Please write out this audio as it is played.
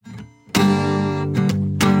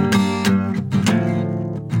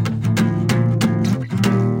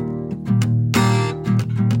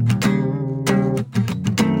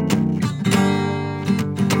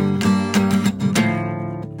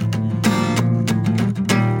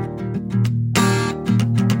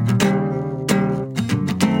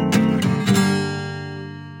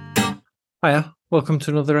Welcome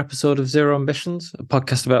to another episode of Zero Ambitions, a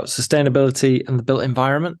podcast about sustainability and the built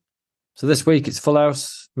environment. So this week it's full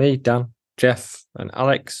house, me, Dan, Jeff and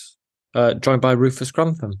Alex, joined by Rufus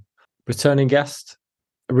Grantham, returning guest,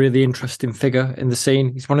 a really interesting figure in the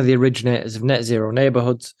scene. He's one of the originators of net zero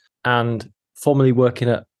neighbourhoods and formerly working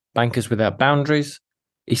at Bankers Without Boundaries.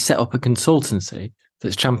 He set up a consultancy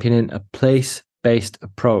that's championing a place-based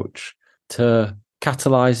approach to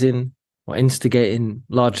catalysing or instigating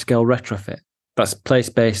large-scale retrofit. That's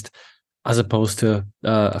place-based as opposed to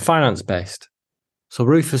a finance-based. So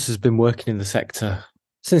Rufus has been working in the sector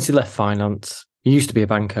since he left finance. He used to be a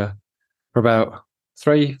banker for about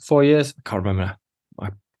 3-4 years. I can't remember.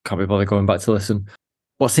 I can't be bothered going back to listen.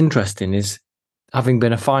 What's interesting is, having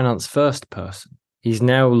been a finance-first person, he's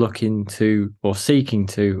now looking to, or seeking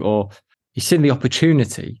to, or he's seen the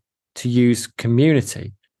opportunity to use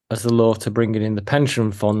community as the law to bring in the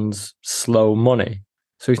pension fund's slow money.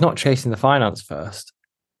 So he's not chasing the finance first.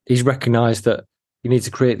 He's recognised that you need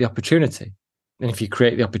to create the opportunity. And if you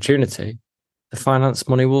create the opportunity, the finance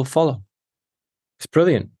money will follow. It's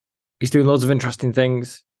brilliant. He's doing loads of interesting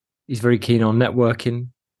things. He's very keen on networking,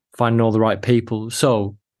 finding all the right people.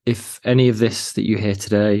 So if any of this that you hear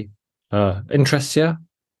today interests you,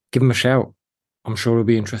 give him a shout. I'm sure he'll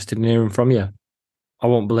be interested in hearing from you. I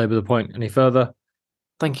won't belabor the point any further.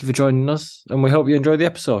 Thank you for joining us, and we hope you enjoy the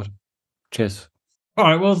episode. Cheers. All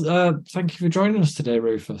right, well, thank you for joining us today,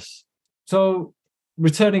 Rufus. So,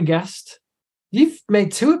 returning guest, you've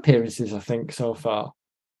made 2 appearances, I think, so far.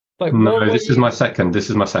 No, this is my second.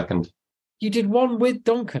 You did one with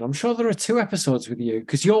Duncan. I'm sure there are 2 episodes with you,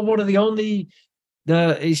 because you're one of the only...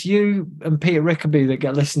 it's you and Peter Rickaby that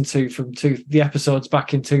get listened to from the episodes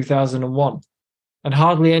back in 2001. And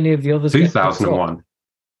hardly any of the others 2001.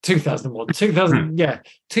 2001, yeah.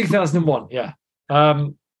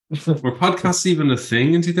 Were podcasts even a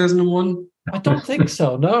thing in 2001? I don't think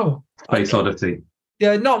so, no. Space Oddity.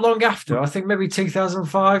 Yeah, not long after. I think maybe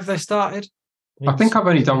 2005 they started. I think I've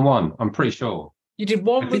only done one. I'm pretty sure. You did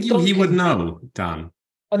one with Duncan. He would know, Dan.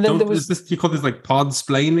 And then there was... you call this like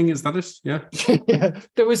pod-splaining? Is that it? Yeah. Yeah.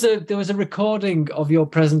 There was a recording of your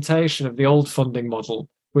presentation of the old funding model,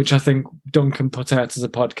 which I think Duncan put out as a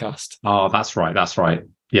podcast. Oh, that's right.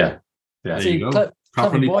 Yeah. There you go.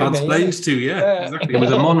 Properly pod-splained too, yeah. Exactly. It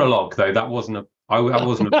was a monologue, though. That wasn't a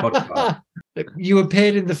podcast. You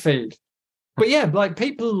appeared in the feed. But yeah, like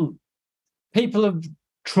people have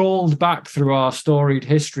trawled back through our storied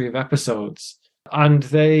history of episodes, and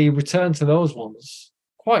they return to those ones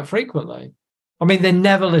quite frequently. I mean, they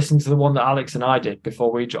never listened to the one that Alex and I did before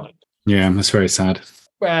we joined. Yeah, that's very sad.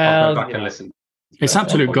 Well, I'll go back and listen. It's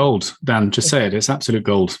absolute gold, Dan. Just say it. It's absolute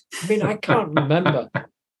gold. I mean, I can't remember.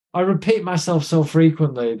 I repeat myself so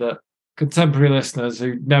frequently that contemporary listeners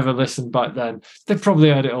who never listened back then, they've probably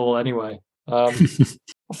heard it all anyway. I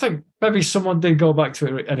think maybe someone did go back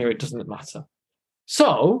to it anyway. It doesn't matter.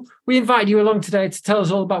 So we invited you along today to tell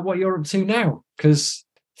us all about what you're up to now, because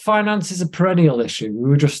finance is a perennial issue. We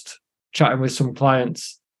were just chatting with some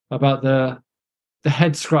clients about the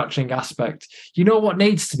head-scratching aspect. You know what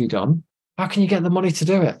needs to be done. How can you get the money to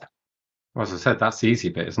do it? Well, as I said, that's the easy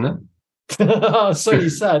bit, isn't it? So you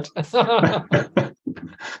said.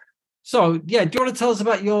 So, yeah, do you want to tell us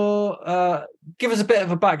about give us a bit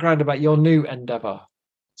of a background about your new endeavour?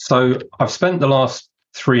 So I've spent the last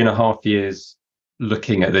 3.5 years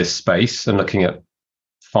looking at this space and looking at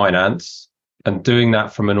finance, and doing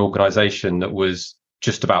that from an organisation that was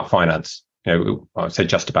just about finance. You know, I would say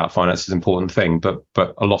just about finance is an important thing, but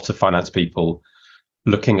a lot of finance people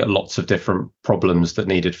looking at lots of different problems that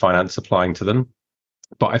needed finance applying to them.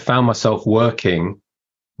 But I found myself working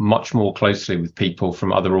much more closely with people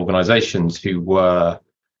from other organizations who were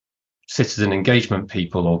citizen engagement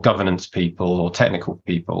people or governance people or technical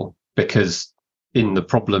people, because in the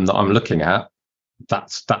problem that I'm looking at,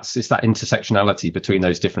 it's that intersectionality between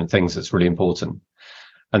those different things that's really important.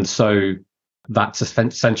 And so that's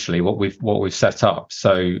essentially what we've set up.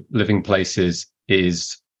 So Living Places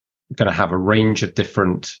is going to have a range of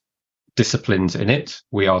different disciplines in it.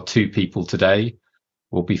 We are 2 people today.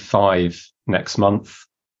 We'll be 5 next month.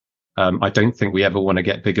 I don't think we ever want to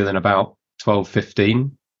get bigger than about 12,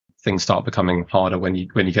 15. Things start becoming harder when you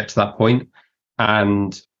get to that point.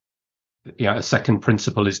 And a second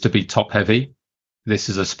principle is to be top heavy. This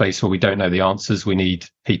is a space where we don't know the answers. We need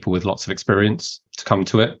people with lots of experience to come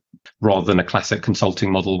to it, rather than a classic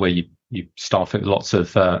consulting model where you staff it with lots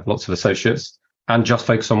of associates and just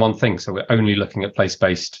focus on one thing. So we're only looking at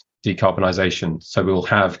place-based decarbonisation. So we'll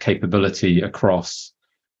have capability across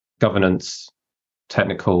governance,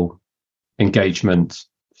 technical, engagement,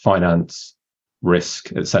 finance,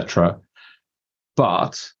 risk, etc.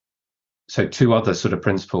 But So two other sort of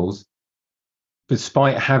principles.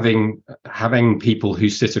 Despite having people who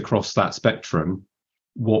sit across that spectrum,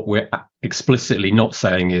 what we're explicitly not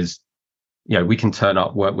saying is, we can turn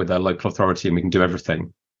up, work with a local authority, and we can do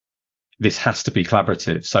everything. This has to be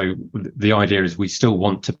collaborative. So the idea is we still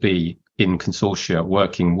want to be in consortia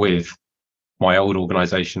working with my old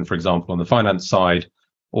organization, for example, on the finance side,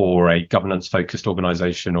 or a governance-focused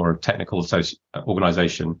organization or a technical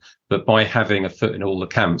organization. But by having a foot in all the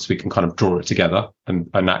camps, we can kind of draw it together and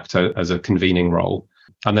act as a convening role.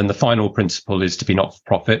 And then the final principle is to be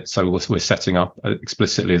not-for-profit. So we're setting up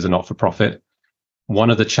explicitly as a not-for-profit. One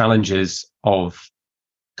of the challenges of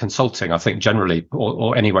consulting, I think generally,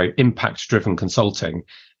 or anyway, impact-driven consulting,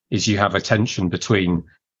 is you have a tension between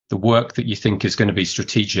the work that you think is going to be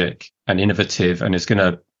strategic and innovative and is going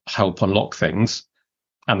to help unlock things,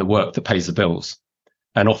 and the work that pays the bills.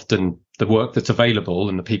 And often the work that's available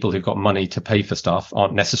and the people who've got money to pay for stuff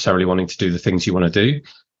aren't necessarily wanting to do the things you want to do.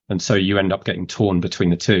 And so you end up getting torn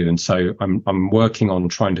between the two. And so I'm working on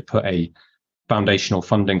trying to put a foundational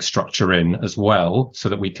funding structure in as well, so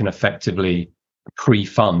that we can effectively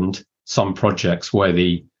pre-fund some projects where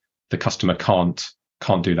the customer can't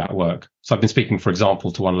do that work. So I've been speaking, for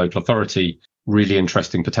example, to one local authority, really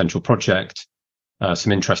interesting potential project,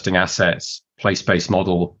 some interesting assets, place-based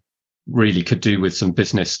model, really could do with some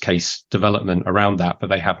business case development around that, but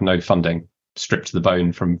they have no funding, stripped to the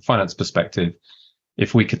bone from finance perspective.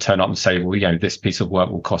 If we could turn up and say, well, this piece of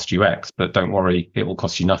work will cost you X, but don't worry, it will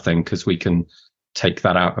cost you nothing because we can take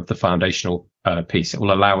that out of the foundational piece. It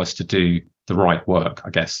will allow us to do the right work,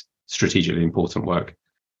 I guess, strategically important work.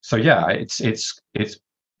 So yeah, it's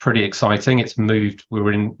pretty exciting. It's moved.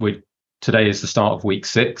 Today is the start of week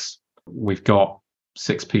 6. We've got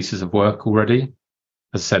 6 pieces of work already.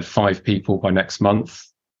 As I said, 5 people by next month.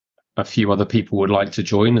 A few other people would like to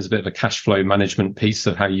join. There's a bit of a cash flow management piece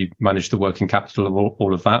of how you manage the working capital of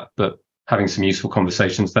all of that, but having some useful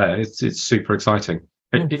conversations there, it's super exciting.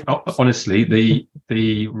 Honestly,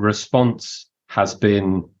 the response has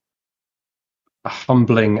been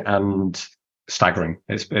humbling and staggering.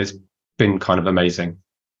 It's been kind of amazing,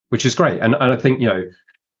 which is great. And I think,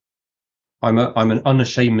 I'm an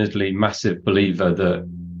unashamedly massive believer that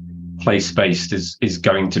place-based is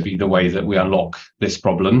going to be the way that we unlock this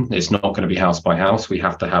problem. It's not going to be house by house. We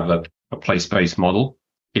have to have a place-based model.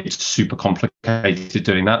 It's super complicated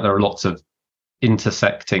doing that. There are lots of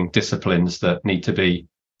intersecting disciplines that need to be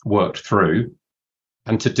worked through.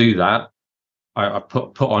 And to do that, I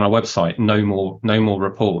put on our website, no more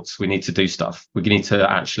reports. We need to do stuff. We need to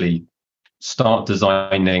actually start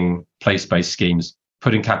designing place-based schemes,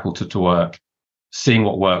 putting capital to work, seeing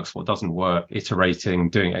what works, what doesn't work, iterating,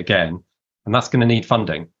 doing it again. And that's going to need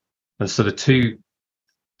funding. And so the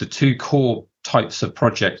two core types of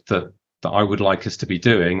project that I would like us to be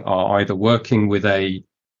doing are either working with the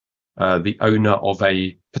owner of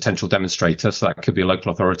a potential demonstrator. So that could be a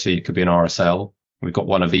local authority, it could be an RSL. We've got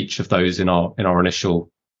one of each of those in our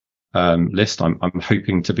initial list. I'm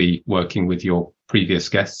hoping to be working with your previous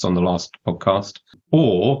guests on the last podcast,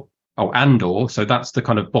 or so that's the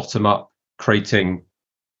kind of bottom up creating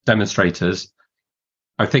demonstrators.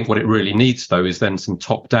 I think what it really needs though is then some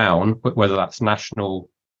top down, whether that's national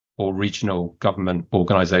or regional government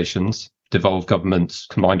organizations, devolved governments,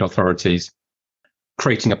 combined authorities,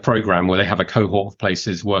 creating a program where they have a cohort of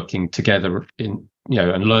places working together and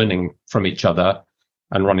learning from each other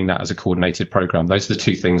and running that as a coordinated program. Those are the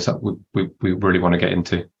two things that we really want to get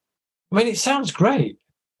into. I mean, it sounds great.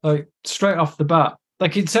 Like straight off the bat,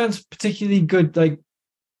 like it sounds particularly good. Like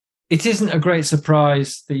it isn't a great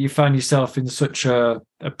surprise that you find yourself in such a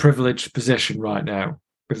privileged position right now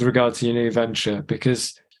with regard to your new venture,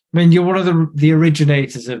 because I mean, you're one of the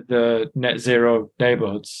originators of the net zero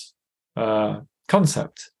neighborhoods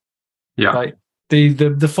concept. Yeah. Like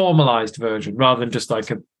the formalized version rather than just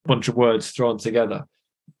like a bunch of words thrown together.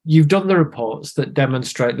 You've done the reports that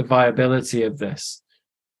demonstrate the viability of this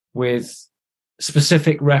with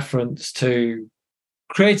specific reference to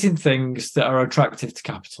creating things that are attractive to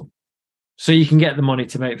capital, so you can get the money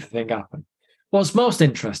to make the thing happen. What's most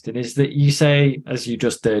interesting is that you say, as you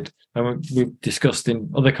just did, and we've discussed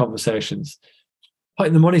in other conversations,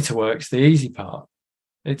 putting the money to work is the easy part.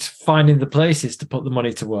 It's finding the places to put the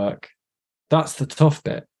money to work. That's the tough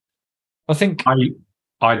bit. I think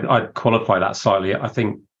I'd qualify that slightly. I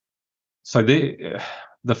think so.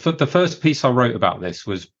 The first piece I wrote about this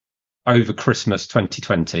was over Christmas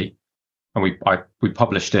 2020, and we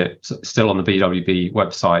published it still on the BWB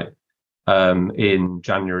website in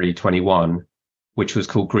January 21, which was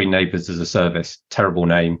called Green Neighbours as a Service. Terrible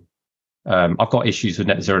name. I've got issues with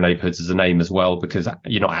net zero neighborhoods as a name as well, because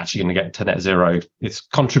you're not actually going to get to net zero. It's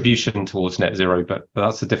contribution towards net zero, but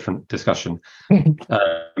that's a different discussion.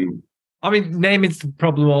 I mean, naming's the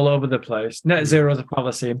problem all over the place. Net zero is a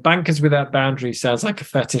policy, and Bankers Without Boundaries sounds like a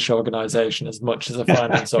fetish organisation as much as a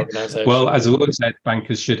finance organisation. Well, as I always said,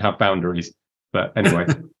 bankers should have boundaries. But anyway,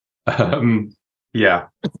 yeah.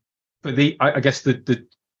 But I guess the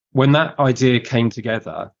when that idea came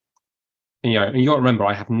together, you got to remember,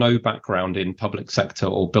 I have no background in public sector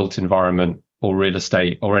or built environment or real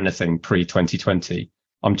estate or anything pre-2020.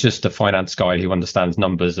 I'm just a finance guy who understands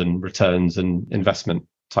numbers and returns and investment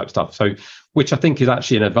type stuff. So, which I think is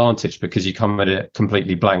actually an advantage, because you come at it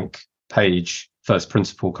completely blank page, first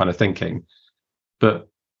principle kind of thinking. But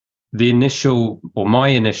my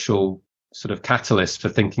initial sort of catalyst for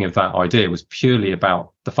thinking of that idea was purely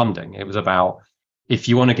about the funding. It was about, if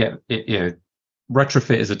you want to get it,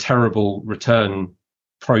 retrofit is a terrible return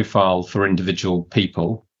profile for individual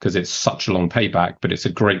people because it's such a long payback, but it's a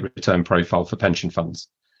great return profile for pension funds.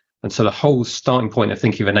 And so the whole starting point of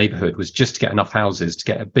thinking of a neighborhood was just to get enough houses to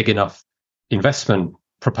get a big enough investment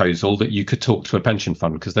proposal that you could talk to a pension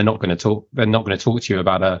fund, because they're not going to talk to you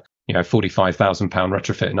about a £45,000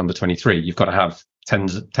 retrofit at number 23. You've got to have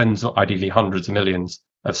tens, ideally hundreds of millions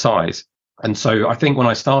of size. And so I think when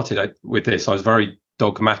I started with this, I was very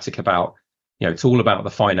dogmatic about, it's all about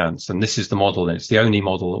the finance, and this is the model, and it's the only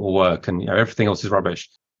model that will work, and everything else is rubbish.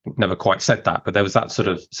 Never quite said that, but there was that sort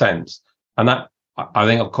of sense. And that, I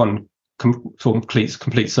think I've gone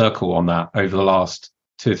complete circle on that over the last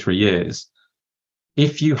 2 or 3 years.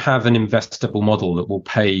 If you have an investable model that will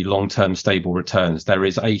pay long-term stable returns, there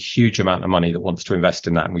is a huge amount of money that wants to invest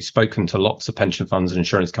in that. And we've spoken to lots of pension funds and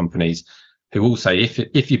insurance companies who all say,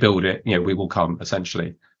 if you build it, we will come,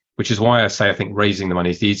 essentially, which is why I say I think raising the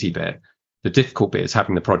money is the easy bit. The difficult bit is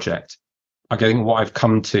having the project. I think what I've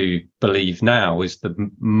come to believe now is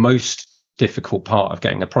the most difficult part of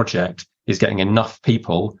getting a project is getting enough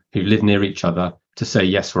people who live near each other to say,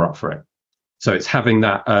 yes, we're up for it. So it's having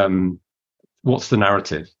that, what's the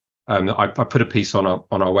narrative? I put a piece on our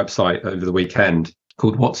website over the weekend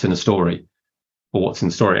called What's in a Story, or What's in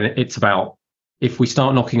the Story. And it's about, if we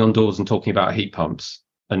start knocking on doors and talking about heat pumps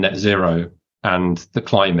and net zero and the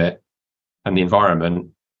climate and the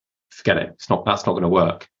environment, forget it. That's not going to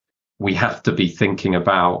work. We have to be thinking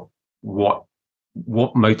about what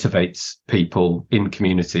motivates people in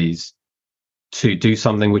communities to do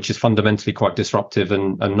something which is fundamentally quite disruptive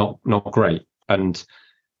and not great. And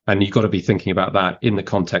you've got to be thinking about that in the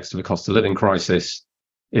context of a cost of living crisis,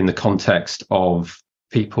 in the context of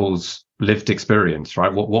people's lived experience,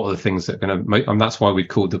 right? What are the things that are going to make, and that's why we've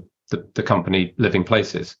called the company Living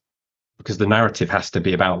Places, because the narrative has to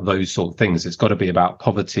be about those sort of things. It's got to be about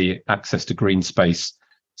poverty, access to green space,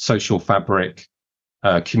 social fabric,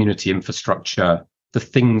 community infrastructure, the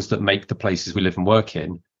things that make the places we live and work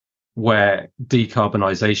in, where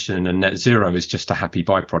decarbonisation and net zero is just a happy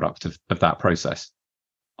byproduct of that process.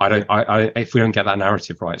 If we don't get that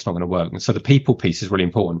narrative right, it's not going to work. And so the people piece is really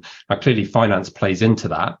important. Now, clearly, finance plays into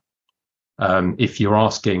that. If you're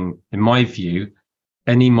asking, in my view,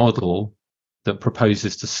 any model that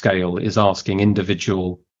proposes to scale is asking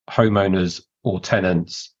individual homeowners or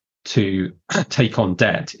tenants to take on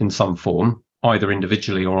debt in some form, either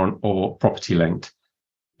individually or property linked,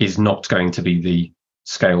 is not going to be the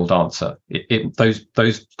scaled answer.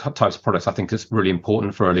 Those types of products, I think, is really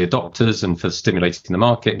important for early adopters and for stimulating the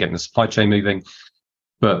market, getting the supply chain moving.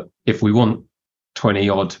 But if we want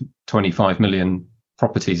 25 million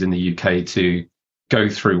properties in the UK to go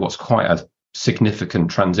through what's quite a significant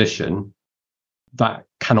transition, that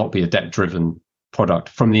cannot be a debt-driven product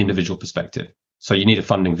from the individual perspective. So you need a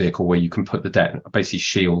funding vehicle where you can put the debt and basically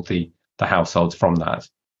shield the households from that.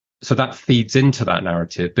 So that feeds into that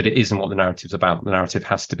narrative, but it isn't what the narrative's about. The narrative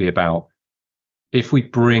has to be about, if we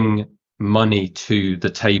bring money to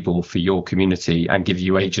the table for your community and give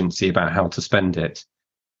you agency about how to spend it,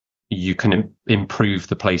 you can improve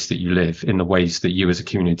the place that you live in the ways that you as a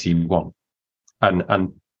community want.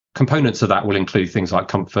 And components of that will include things like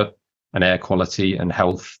comfort and air quality and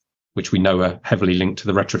health, which we know are heavily linked to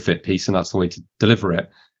the retrofit piece, and that's the way to deliver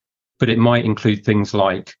it. But it might include things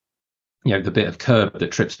like, the bit of curb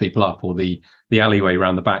that trips people up, or the alleyway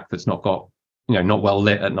around the back that's not got, not well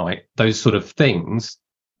lit at night, those sort of things.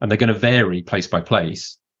 And they're going to vary place by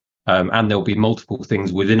place. And there'll be multiple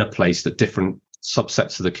things within a place that different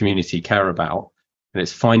subsets of the community care about. And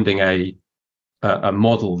it's finding a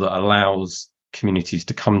model that allows communities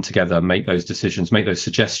to come together, make those decisions, make those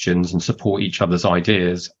suggestions, and support each other's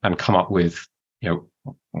ideas, and come up with,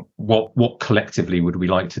 what collectively would we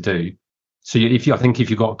like to do. So if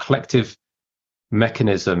you've got a collective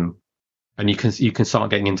mechanism And you can start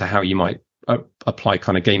getting into how you might apply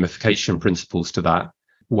kind of gamification principles to that,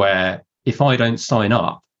 where if I don't sign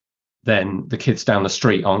up, then the kids down the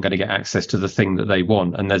street aren't going to get access to the thing that they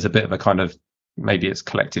want. And there's a bit of a kind of, maybe it's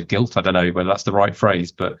collective guilt. I don't know whether that's the right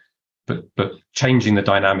phrase, but changing the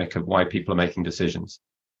dynamic of why people are making decisions.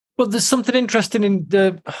 Well, there's something interesting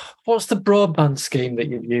in what's the broadband scheme that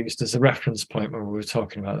you've used as a reference point when we were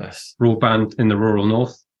talking about this? Broadband in the rural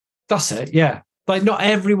north. That's it, yeah. Like, not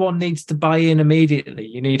everyone needs to buy in immediately.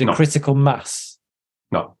 You need a critical mass.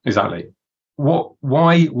 No, exactly.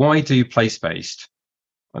 Why do place-based?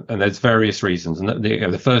 And there's various reasons. And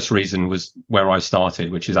the first reason was where I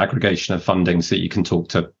started, which is aggregation of funding so that you can talk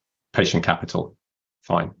to patient capital.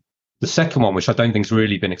 Fine. The second one, which I don't think has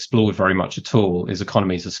really been explored very much at all, is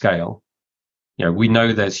economies of scale. We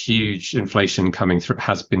know there's huge inflation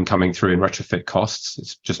has been coming through in retrofit costs.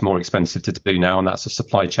 It's just more expensive to do now, and that's a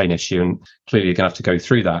supply chain issue, and clearly you're going to have to go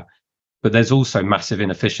through that. But there's also massive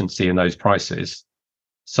inefficiency in those prices.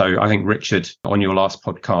 So I think Richard on your last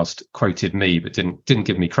podcast quoted me, but didn't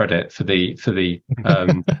give me credit for the for the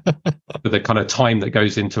kind of time that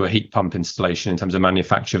goes into a heat pump installation in terms of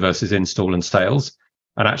manufacture versus install and sales.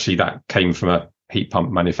 And actually, that came from a heat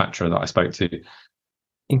pump manufacturer that I spoke to.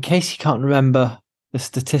 In case you can't remember the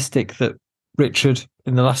statistic that Richard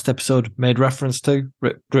in the last episode made reference to,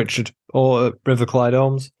 Richard or River Clyde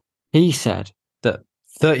Holmes, he said that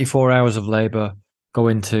 34 hours of labour go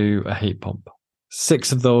into a heat pump.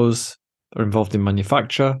 6 of those are involved in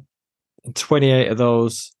manufacture, and 28 of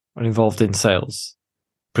those are involved in sales,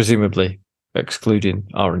 presumably excluding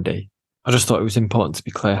R&D. I just thought it was important to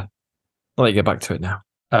be clear. I'll let you get back to it now.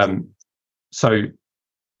 So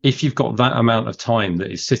if you've got that amount of time that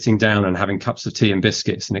is sitting down and having cups of tea and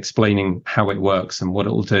biscuits and explaining how it works and what it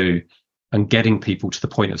will do and getting people to the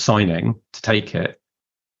point of signing to take it,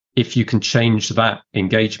 if you can change that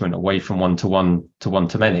engagement away from one-to-one to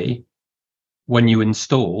one-to-many, when you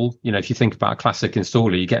install, if you think about a classic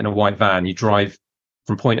installer, you get in a white van, you drive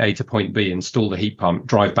from point A to point B, install the heat pump,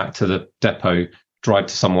 drive back to the depot, drive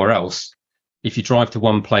to somewhere else. If you drive to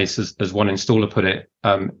one place, as one installer put it,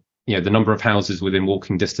 the number of houses within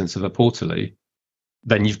walking distance of a Portaloo,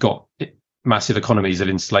 then you've got massive economies of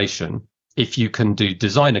installation. If you can do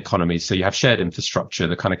design economies, so you have shared infrastructure,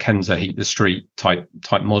 the kind of Kenza heat the street type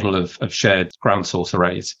model of shared ground source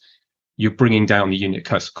arrays, you're bringing down the unit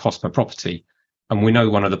cost per property. And we know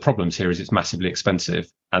one of the problems here is it's massively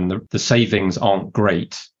expensive and the savings aren't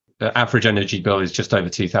great. The average energy bill is just over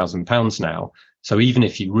 £2,000 now. So even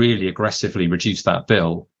if you really aggressively reduce that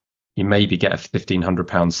bill, you maybe get a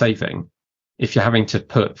 £1,500 saving. If you're having to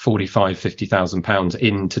put £45,000, £50,000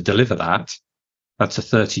 in to deliver that, that's a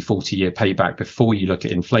 30, 40 year payback before you look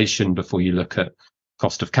at inflation, before you look at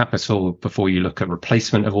cost of capital, before you look at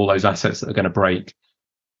replacement of all those assets that are going to break.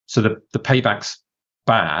 So the payback's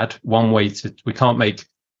bad. One way to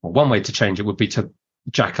change it would be to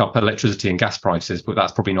jack up electricity and gas prices, but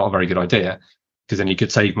that's probably not a very good idea because then you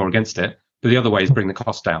could save more against it. But the other way is bring the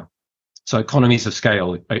cost down. So economies of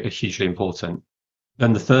scale are hugely important.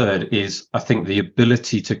 Then the third is, I think, the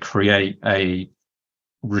ability to create a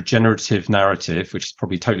regenerative narrative, which is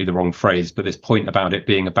probably totally the wrong phrase, but this point about it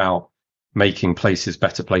being about making places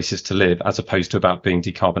better places to live as opposed to about being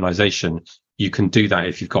decarbonisation. You can do that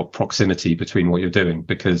if you've got proximity between what you're doing,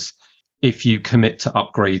 because if you commit to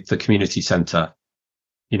upgrade the community centre,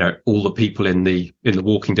 all the people in the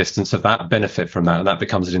walking distance of that benefit from that, and that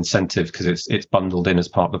becomes an incentive because it's bundled in as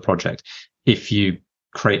part of the project. If you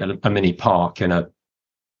create a mini park in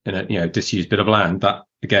a disused bit of land, that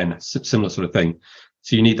again, similar sort of thing.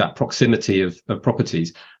 So you need that proximity of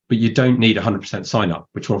properties, but you don't need 100% sign up,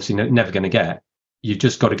 which we're obviously never going to get. You've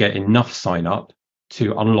just got to get enough sign up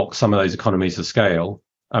to unlock some of those economies of scale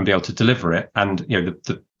and be able to deliver it. And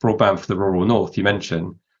the broadband for the rural north you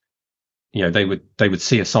mentioned, they would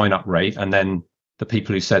see a sign up rate, and then the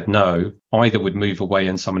people who said no either would move away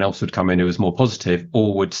and someone else would come in who was more positive,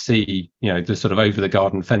 or would see the sort of over the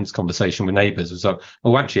garden fence conversation with neighbours was like,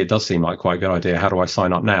 oh, actually it does seem like quite a good idea, how do I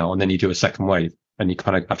sign up now? And then you do a second wave and you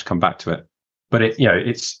kind of have to come back to it. But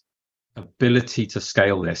it's ability to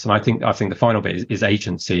scale this, and I think the final bit is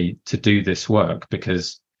agency to do this work,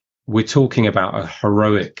 because we're talking about a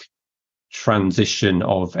heroic transition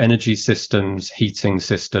of energy systems, heating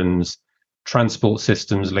systems, transport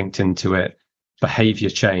systems linked into it, behavior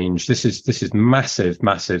change. This is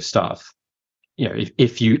massive stuff.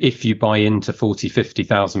 If you buy into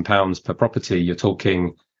 40,000-50,000 pounds per property, you're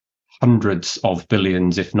talking hundreds of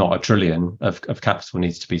billions, if not $1 trillion of capital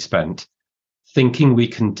needs to be spent. Thinking we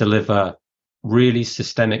can deliver really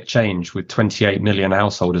systemic change with 28 million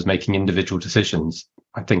householders making individual decisions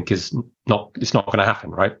I think it's not going to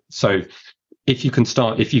happen, right? So if you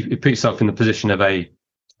put yourself in the position of a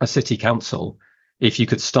city council, if you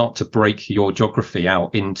could start to break your geography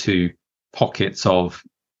out into pockets of,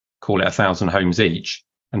 call it 1,000 homes each,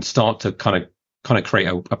 and start to kind of create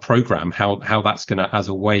a program, how that's going to, as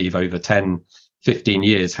a wave over 10, 15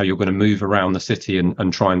 years, how you're going to move around the city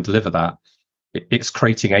and try and deliver that. It's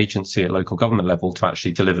creating agency at local government level to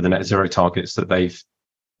actually deliver the net zero targets that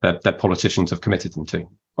their politicians have committed them to,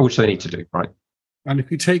 which they need to do, right? And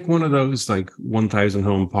if you take one of those like 1,000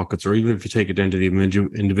 home pockets, or even if you take it down to the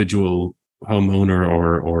individual homeowner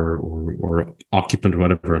or occupant,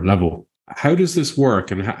 whatever level, how does this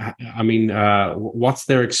work? And what's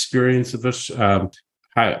their experience of it?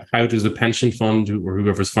 How does the pension fund or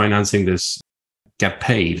whoever's financing this get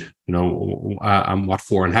paid? And what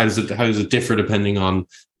for? And how does it differ depending on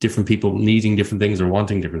different people needing different things or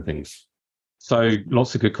wanting different things? So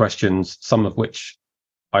lots of good questions, some of which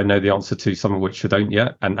I know the answer to, some of which I don't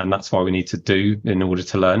yet, and that's why we need to do in order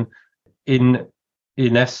to learn. In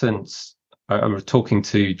essence, I was talking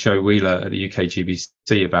to Jo Wheeler at the UK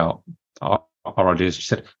GBC about our ideas. She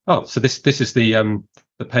said, "Oh, so this is the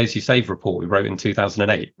Pay As You Save report we wrote in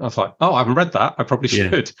 2008." I was like, "Oh, I haven't read that. I probably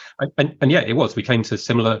should." Yeah. And yeah, it was. We came to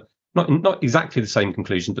similar, not exactly the same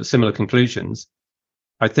conclusions, but similar conclusions.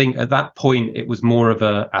 I think at that point it was more of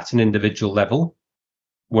at an individual level,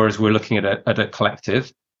 whereas we're looking at a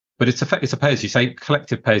collective. But it's a pay as you save,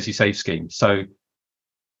 collective pay as you save scheme. So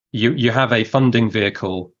you have a funding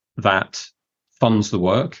vehicle that funds the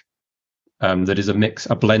work, that is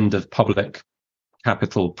a blend of public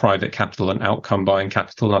capital, private capital, and outcome buying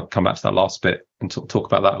capital. And I'll come back to that last bit and talk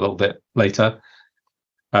about that a little bit later.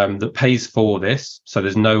 That pays for this. So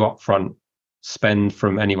there's no upfront spend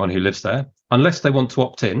from anyone who lives there, unless they want to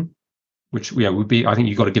opt in, which would be, I think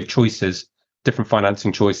you've got to give choices, different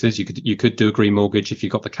financing choices. You could do a green mortgage. If you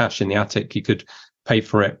got the cash in the attic, you could pay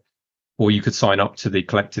for it, or you could sign up to the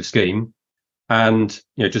collective scheme. And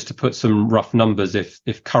just to put some rough numbers,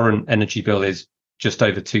 if current energy bill is just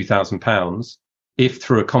over £2,000, if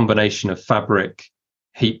through a combination of fabric,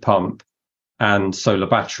 heat pump, and solar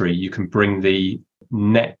battery, you can bring the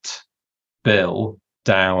net bill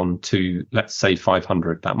down to, let's say,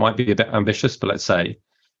 500. That might be a bit ambitious, but let's say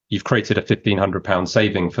you've created a £1,500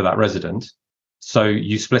 saving for that resident. So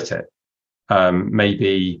you split it.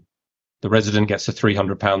 Maybe the resident gets a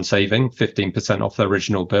 £300 saving, 15% off their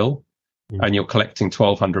original bill, and you're collecting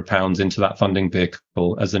 £1,200 into that funding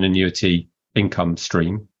vehicle as an annuity income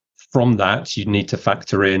stream. From that, you'd need to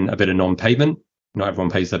factor in a bit of non-payment. Not everyone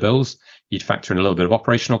pays their bills. You'd factor in a little bit of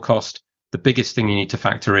operational cost. The biggest thing you need to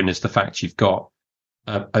factor in is the fact you've got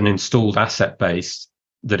an installed asset base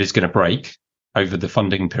that is going to break over the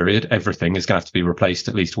funding period. Everything is going to have to be replaced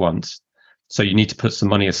at least once. So you need to put some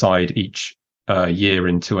money aside each year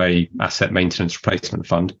into a asset maintenance replacement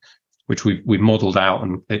fund, which we've modelled out,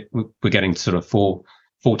 and we're getting sort of £400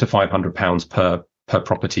 to £500 per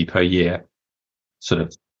property per year, sort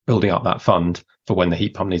of building up that fund for when the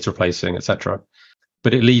heat pump needs replacing, etc.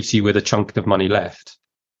 But it leaves you with a chunk of money left,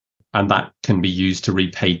 and that can be used to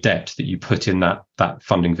repay debt that you put in that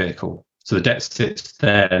funding vehicle. So the debt sits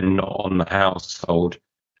there, not on the household,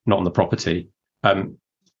 not on the property. And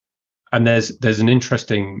there's an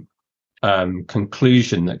interesting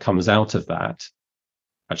conclusion that comes out of that.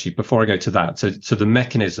 Actually, before I go to that, so the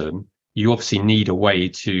mechanism, you obviously need a way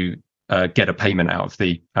to get a payment out of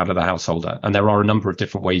the householder, and there are a number of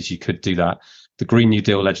different ways you could do that. The Green New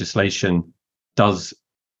Deal legislation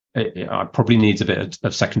probably needs a bit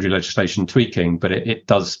of secondary legislation tweaking, but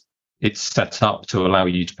it's set up to allow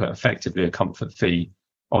you to put effectively a comfort fee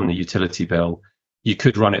on the utility bill. You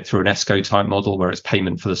could run it through an ESCO type model where it's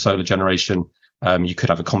payment for the solar generation. You could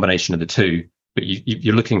have a combination of the two, but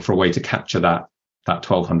you're looking for a way to capture that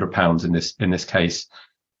 £1,200 in this case.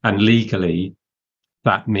 And legally,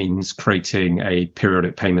 that means creating a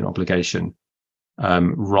periodic payment obligation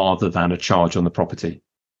rather than a charge on the property.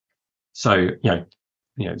 So,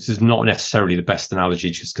 this is not necessarily the best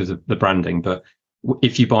analogy just because of the branding, but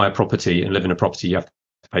if you buy a property and live in a property, you have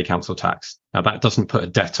to pay council tax. Now, that doesn't put a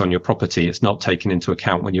debt on your property. It's not taken into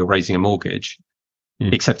account when you're raising a mortgage,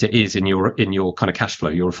 except it is in your kind of cash flow,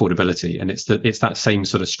 your affordability. And it's that same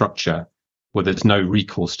sort of structure where there's no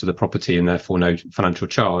recourse to the property and therefore no financial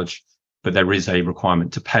charge, but there is a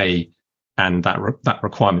requirement to pay, and that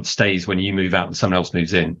requirement stays when you move out and someone else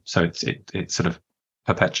moves in. So it sort of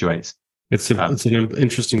perpetuates. It's an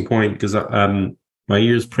interesting point, because my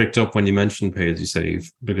ears pricked up when you mentioned Pay As You Save,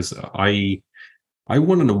 because I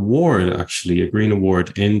won an award, actually, a Green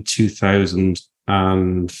Award in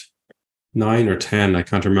 2009 or 10, I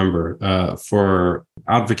can't remember, for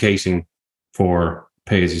advocating for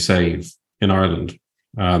pay as you save in Ireland.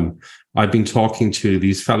 I've been talking to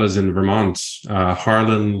these fellas in Vermont,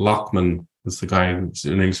 Harlan Lockman is the guy whose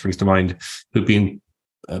name springs to mind, who've been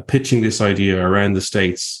pitching this idea around the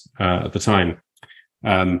States at the time.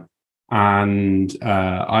 Ireland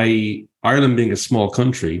being a small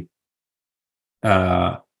country,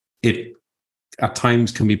 it at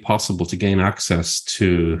times can be possible to gain access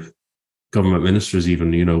to government ministers, even,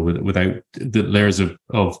 without the layers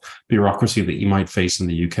of bureaucracy that you might face in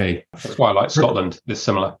the UK. That's why I like Scotland. It's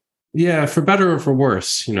similar. Yeah, for better or for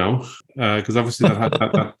worse, because obviously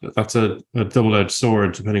that's a double-edged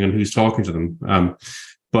sword depending on who's talking to them.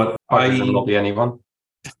 But I will not be anyone.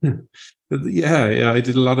 Yeah, I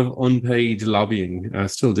did a lot of unpaid lobbying. I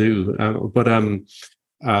still do.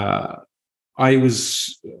 I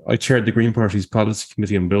chaired the Green Party's policy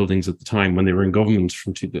committee on buildings at the time when they were in government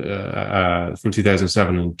from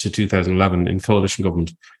 2007 to 2011 in coalition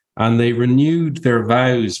government. And they renewed their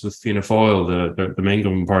vows with Fianna Fáil, the main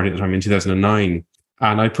government party at the time, in 2009.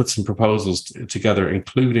 And I put some proposals together,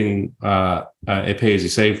 including a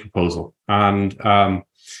pay-as-you-save proposal. And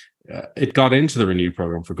it got into the Renew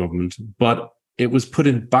programme for government, but it was put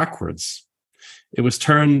in backwards. It was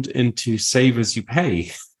turned into Save As You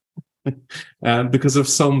Pay because of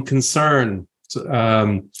some concern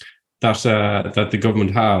that the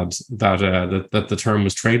government had that the term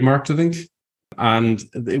was trademarked, I think. And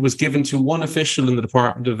it was given to one official in the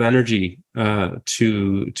Department of Energy, to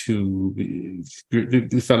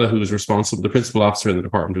the fellow who was responsible, the principal officer in the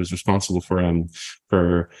department who was responsible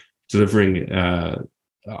for delivering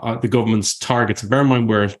the government's targets. Bear in mind,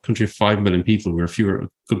 we're a country of 5 million people. We're a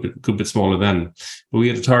good bit smaller then. But we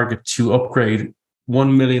had a target to upgrade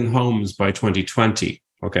 1 million homes by 2020.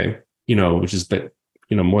 Okay, which is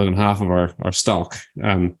more than half of our stock.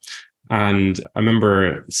 And I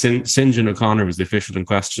remember St. John O'Connor was the official in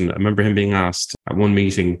question. I remember him being asked at one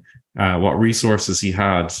meeting what resources he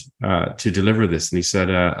had to deliver this. And he said,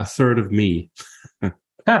 a third of me.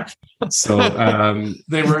 So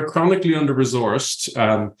they were chronically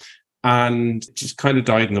under-resourced and just kind of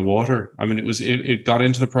died in the water. I mean, it got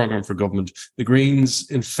into the programme for government. The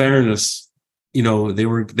Greens, in fairness, they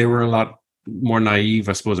were a lot more naive,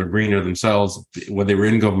 I suppose, or greener themselves when they were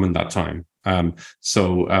in government that time.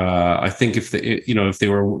 So I think if they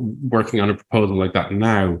were working on a proposal like that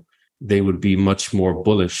now, they would be much more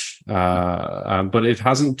bullish. But it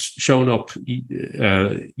hasn't shown up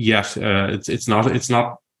yet. It's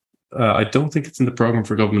not. I don't think it's in the programme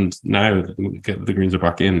for government now that the Greens are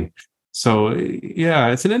back in. So yeah,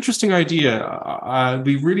 it's an interesting idea. It'd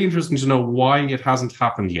be really interesting to know why it hasn't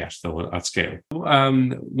happened yet, though, at scale.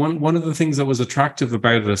 One of the things that was attractive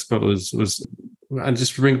about it, I suppose, was, and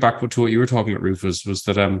just to bring back to what you were talking about, Rufus, was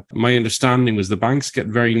that my understanding was the banks get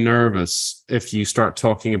very nervous if you start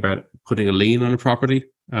talking about putting a lien on a property.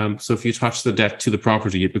 So if you attach the debt to the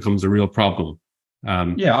property, it becomes a real problem.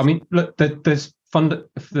 Yeah, I mean, look, there's sort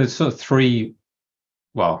of three.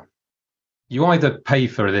 Well, you either pay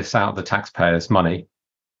for this out of the taxpayers' money,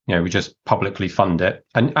 we just publicly fund it,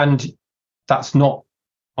 and that's not,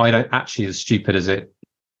 I don't actually as stupid as it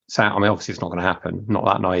sounds. I mean, obviously it's not going to happen, not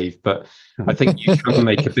that naive, but I think you can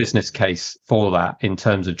make a business case for that in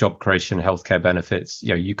terms of job creation, healthcare benefits.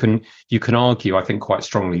 You can argue, I think, quite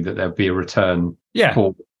strongly that there'll be a return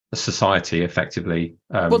for the society effectively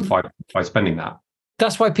by spending that.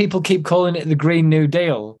 That's why people keep calling it the Green New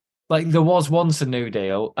Deal. Like, there was once a New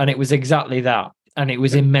Deal, and it was exactly that, and it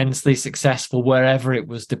was immensely successful wherever it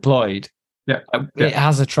was deployed. Yeah, it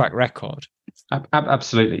has a track record.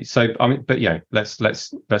 Absolutely. So, I mean, but let's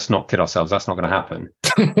not kid ourselves. That's not going to happen.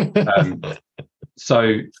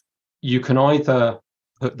 So, you can either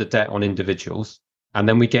put the debt on individuals, and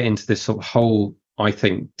then we get into this sort of whole, I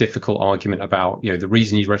think, difficult argument about the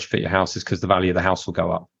reason you retrofit your house is because the value of the house will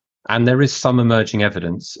go up. And there is some emerging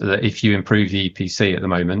evidence that if you improve the EPC at the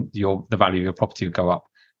moment, the value of your property will go up.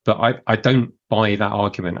 But I don't buy that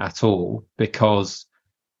argument at all, because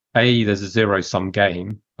there's a zero-sum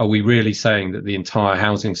game. Are we really saying that the entire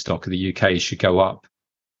housing stock of the UK should go up,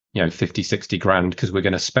 50, 60 grand because we're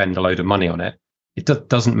going to spend a load of money on it? It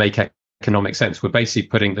doesn't make economic sense. We're basically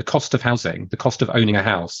putting the cost of housing, the cost of owning a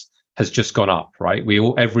house has just gone up, right?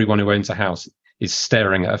 Everyone who owns a house is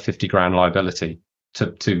staring at a 50 grand liability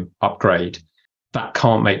to upgrade. That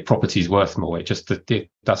can't make properties worth more. It just,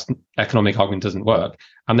 that's economic argument doesn't work.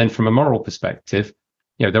 And then from a moral perspective,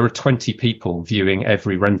 there are 20 people viewing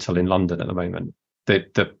every rental in London at the moment. The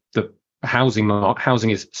housing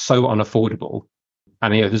is so unaffordable,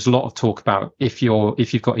 and there's a lot of talk about if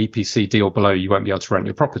you've got EPC D or below, you won't be able to rent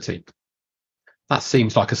your property. That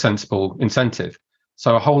seems like a sensible incentive.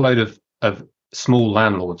 So a whole load of small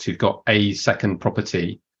landlords who've got a second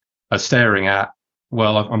property are staring at,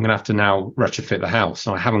 well, I'm going to have to now retrofit the house,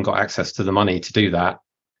 and I haven't got access to the money to do that.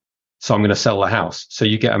 So I'm going to sell the house. So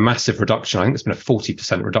you get a massive reduction. I think there's been a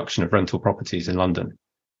 40% reduction of rental properties in London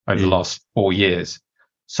over the last 4 years.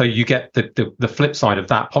 So you get the flip side of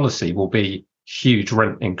that policy will be huge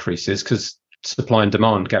rent increases because supply and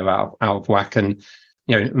demand go out of whack. And,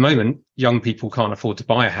 at the moment, young people can't afford to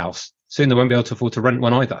buy a house. Soon they won't be able to afford to rent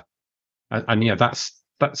one either. And that's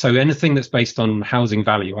that. So anything that's based on housing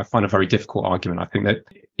value, I find a very difficult argument. I think that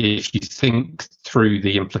if you think through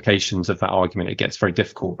the implications of that argument, it gets very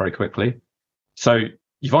difficult very quickly. So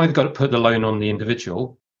you've either got to put the loan on the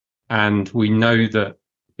individual, and we know that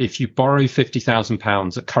if you borrow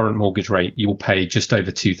 £50,000 at current mortgage rate, you will pay just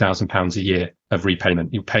over £2,000 a year of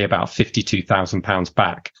repayment. You'll pay about £52,000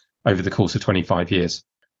 back over the course of 25 years.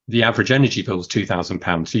 The average energy bill is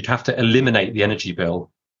 £2,000. So you'd have to eliminate the energy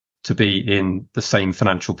bill to be in the same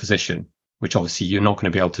financial position, which obviously you're not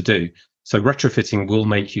going to be able to do. So retrofitting will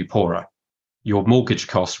make you poorer. Your mortgage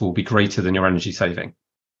costs will be greater than your energy saving.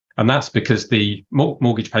 And that's because the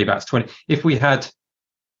mortgage payback's 20. If we had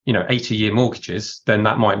 80-year mortgages, then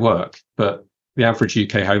that might work. But the average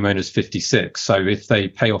UK homeowner is 56. So if they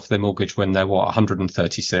pay off their mortgage when they're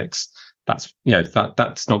 136, that's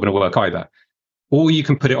not going to work either. Or you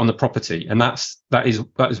can put it on the property, and that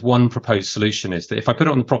is one proposed solution. Is that if I put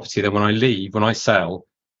it on the property, then when I sell,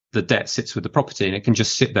 the debt sits with the property, and it can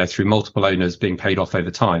just sit there through multiple owners being paid off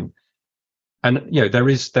over time. And there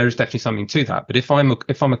is definitely something to that. But if I'm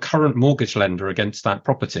a current mortgage lender against that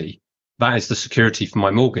property, that is the security for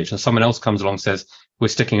my mortgage, and someone else comes along and says, we're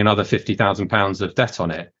sticking another £50,000 of debt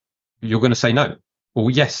on it, you're going to say no. Well,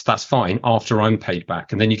 yes, that's fine after I'm paid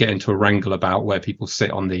back. And then you get into a wrangle about where people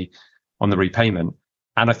sit on the repayment.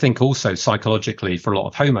 And I think also psychologically for a lot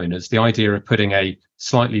of homeowners, the idea of putting a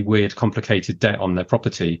slightly weird, complicated debt on their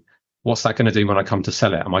property, what's that going to do when I come to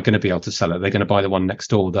sell it? Am I going to be able to sell it? They're going to buy the one next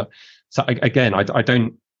door. So again,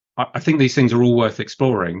 I think these things are all worth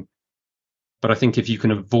exploring. But I think if you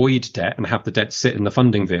can avoid debt and have the debt sit in the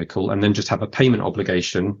funding vehicle and then just have a payment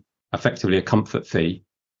obligation, effectively a comfort fee,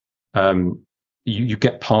 you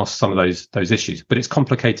get past some of those issues. But it's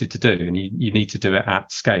complicated to do, and you need to do it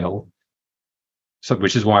at scale. So,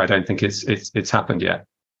 which is why I don't think it's happened yet.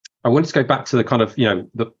 I wanted to go back to the kind of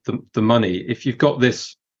the money. If you've got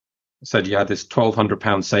this, said you had this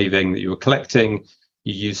 £1,200 saving that you were collecting,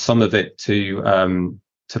 you use some of it to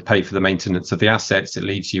pay for the maintenance of the assets, it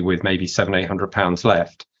leaves you with maybe £700-800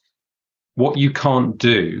 left. What you can't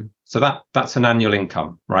do, so that's an annual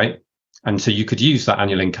income, right? And so you could use that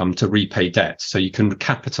annual income to repay debt. So you can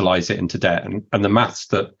capitalize it into debt. And the maths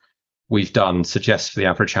that we've done suggests for the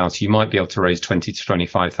average house, you might be able to raise £20,000 to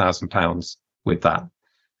 £25,000 with that.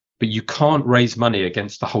 But you can't raise money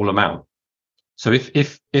against the whole amount. So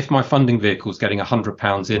if my funding vehicle is getting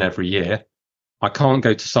 £100 in every year, I can't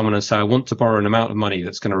go to someone and say, I want to borrow an amount of money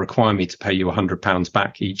that's going to require me to pay you £100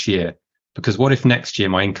 back each year. Because what if next year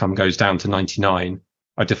my income goes down to 99,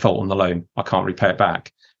 I default on the loan, I can't repay it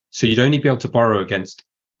back. So you'd only be able to borrow against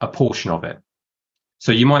a portion of it.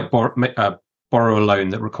 So you might borrow a loan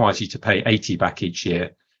that requires you to pay 80 back each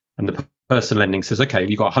year. And the person lending says, okay,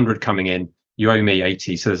 you've got 100 coming in, you owe me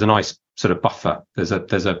 80. So there's a nice sort of buffer.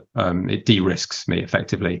 It de-risks me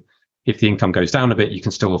effectively. If the income goes down a bit, you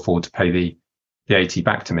can still afford to pay the 80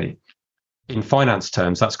 back to me. In finance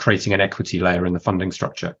terms, that's creating an equity layer in the funding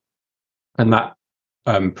structure. And that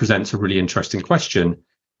presents a really interesting question,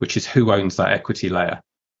 which is who owns that equity layer?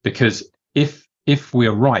 Because if we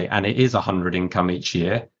are right and it is 100 income each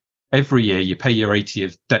year, every year you pay your 80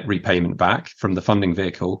 of debt repayment back from the funding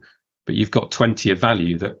vehicle, but you've got 20 of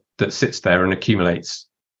value that sits there and accumulates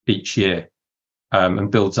each year and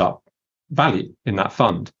builds up value in that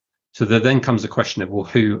fund. So there then comes a question of, well,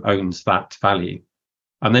 who owns that value?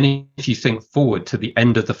 And then if you think forward to the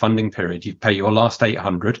end of the funding period, you pay your last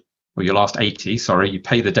 800 or your last 80, you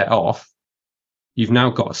pay the debt off. You've now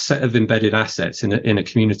got a set of embedded assets in a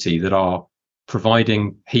community that are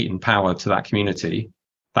providing heat and power to that community.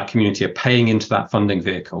 That community are paying into that funding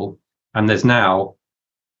vehicle, and there's now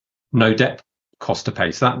no debt cost to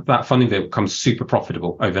pay. So that funding vehicle becomes super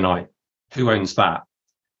profitable overnight. Who owns that?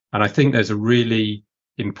 And I think there's a really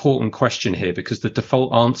important question here, because the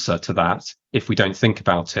default answer to that, if we don't think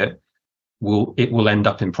about it will end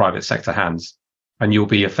up in private sector hands, and you'll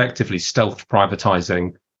be effectively stealth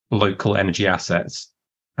privatizing local energy assets.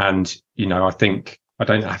 And I don't think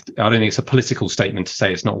it's a political statement to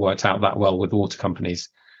say it's not worked out that well with water companies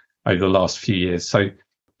over the last few years.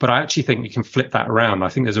 But I actually think we can flip that around. I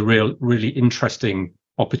think there's a really interesting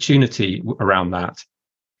opportunity around that,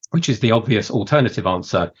 which is the obvious alternative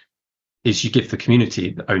answer. is you give the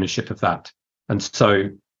community the ownership of that. And so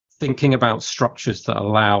thinking about structures that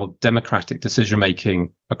allow democratic decision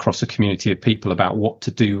making across a community of people about what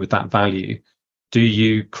to do with that value. Do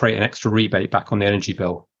you create an extra rebate back on the energy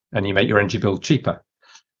bill and you make your energy bill cheaper?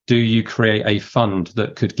 Do you create a fund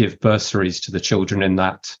that could give bursaries to the children in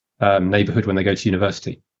that neighborhood when they go to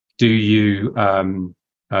university? Do you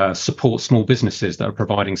support small businesses that are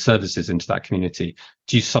providing services into that community?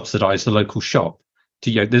 Do you subsidize the local shop?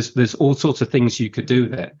 There's all sorts of things you could do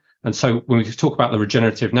there. And so when we talk about the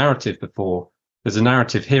regenerative narrative before, there's a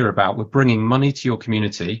narrative here about we're bringing money to your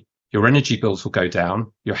community, your energy bills will go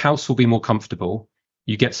down, your house will be more comfortable,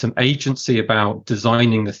 you get some agency about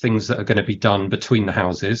designing the things that are going to be done between the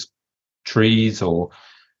houses, trees or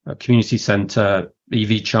a community centre,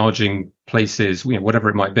 EV charging places, whatever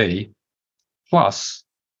it might be. Plus,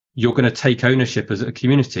 you're going to take ownership as a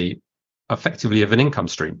community effectively of an income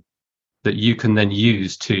stream that you can then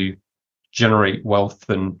use to generate wealth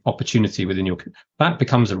and opportunity within your. That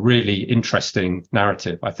becomes a really interesting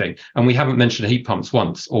narrative, I think. And we haven't mentioned heat pumps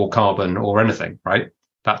once, or carbon, or anything, right?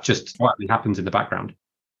 That just quietly happens in the background.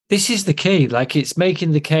 This is the key. Like, it's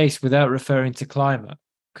making the case without referring to climate.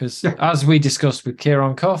 Because as we discussed with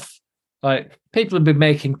Kieran Cuff, like, people have been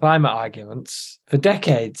making climate arguments for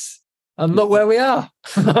decades. And look where we are.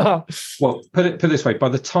 Well, put it this way. By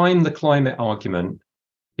the time the climate argument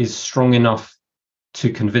is strong enough to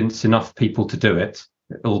convince enough people to do it,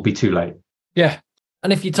 it'll be too late. Yeah.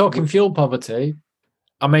 And if you're talking fuel poverty,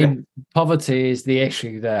 I mean, poverty is the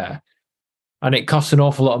issue there. And it costs an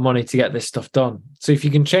awful lot of money to get this stuff done. So if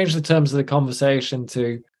you can change the terms of the conversation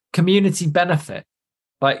to community benefit,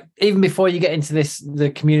 like, even before you get into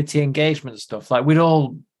the community engagement stuff, like, we'd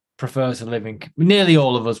all prefer to live in, nearly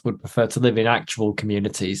all of us would prefer to live in actual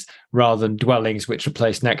communities rather than dwellings which are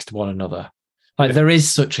placed next to one another. Like, there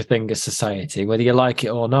is such a thing as society, whether you like it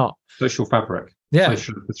or not. Social fabric,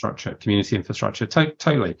 social infrastructure, community infrastructure,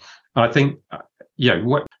 totally. And I think,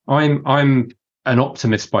 I'm an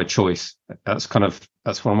optimist by choice. That's one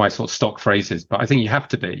of my sort of stock phrases, but I think you have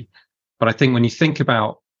to be. But I think when you think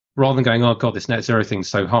about, rather than going, oh God, this net zero thing's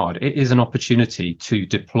so hard, it is an opportunity to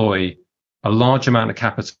deploy a large amount of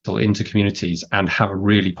capital into communities and have a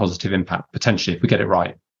really positive impact, potentially, if we get it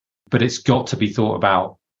right. But it's got to be thought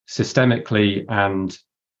about systemically. And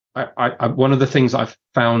I one of the things I've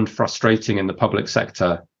found frustrating in the public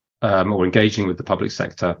sector, or engaging with the public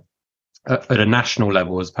sector at a national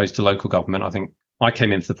level as opposed to local government, I think I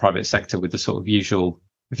came into the private sector with the sort of usual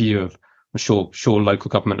view of, I'm sure local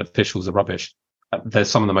government officials are rubbish. They're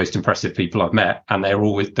some of the most impressive people I've met, and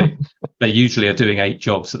they usually are doing 8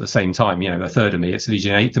 jobs at the same time. A third of me, it's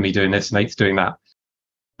usually an eighth of me doing this and eighth doing that.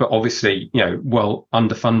 But obviously, well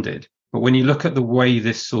underfunded. But when you look at the way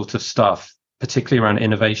this sort of stuff, particularly around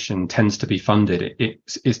innovation, tends to be funded,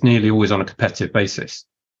 it's nearly always on a competitive basis.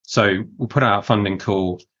 So we'll put out a funding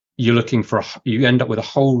call. You end up with a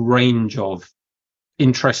whole range of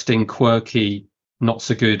interesting, quirky, not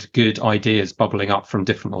so good ideas bubbling up from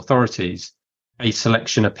different authorities. A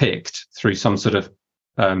selection are picked through some sort of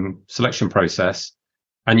selection process,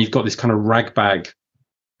 and you've got this kind of ragbag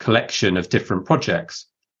collection of different projects.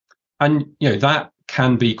 And that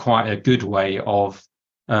can be quite a good way of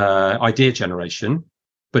idea generation,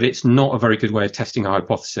 but it's not a very good way of testing a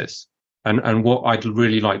hypothesis. And what I'd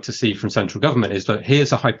really like to see from central government is that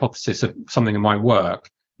here's a hypothesis of something that might work.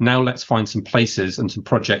 Now let's find some places and some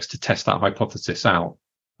projects to test that hypothesis out.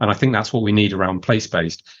 And I think that's what we need around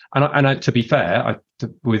place-based. And to be fair, I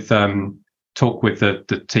talk with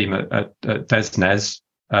the team at DESNES,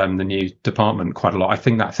 the new department, quite a lot. I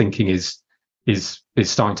think that thinking is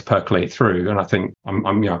starting to percolate through, and I think I'm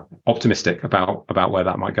optimistic about where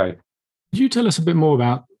that might go. Could you tell us a bit more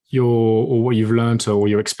about what you've learned or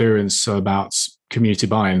your experience about community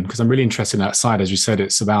buy-in? Because I'm really interested in that side. As you said,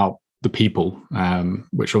 it's about the people,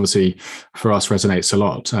 which obviously for us resonates a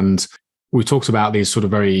lot. And we talked about these sort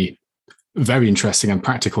of very, very interesting and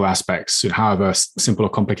practical aspects, however simple or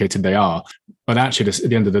complicated they are. But actually, at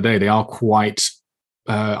the end of the day, they are quite,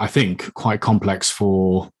 I think, quite complex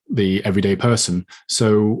for the everyday person.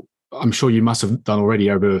 So I'm sure you must have done already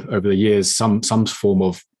over the years some form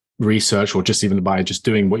of research, or just even by just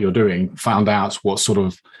doing what you're doing, found out what sort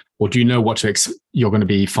of, or do you know what you're going to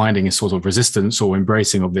be finding a sort of resistance or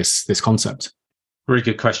embracing of this concept? Very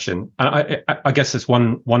good question. And I guess it's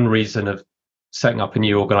one reason of setting up a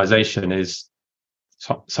new organization is,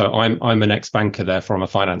 so I'm an ex-banker, therefore I'm a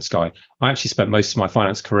finance guy. I actually spent most of my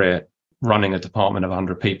finance career running a department of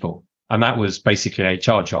 100 people. And that was basically an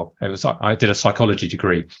HR job. I did a psychology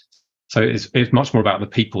degree. So it's much more about the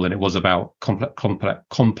people than it was about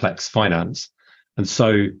complex finance. And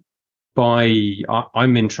so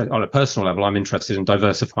I'm interested on a personal level. I'm interested in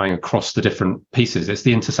diversifying across the different pieces. It's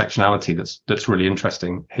the intersectionality that's really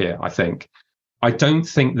interesting here, I think. I don't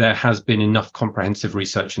think there has been enough comprehensive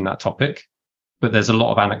research in that topic, but there's a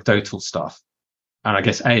lot of anecdotal stuff. And I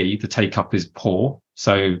guess the take up is poor.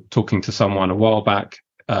 So talking to someone a while back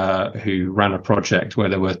who ran a project where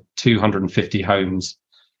there were 250 homes,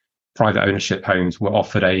 private ownership homes, were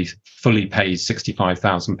offered a fully paid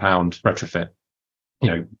 £65,000 retrofit,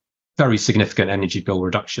 very significant energy bill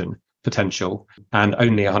reduction potential, and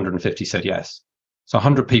only 150 said yes. So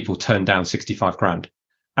 100 people turned down 65 grand.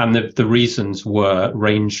 And the reasons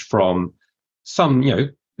ranged from some,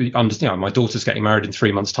 my daughter's getting married in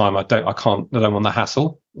 3 months' time. I don't want the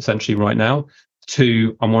hassle essentially right now,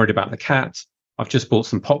 to I'm worried about the cat. I've just bought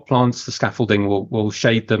some pot plants. The scaffolding will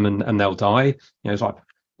shade them and they'll die. It's like,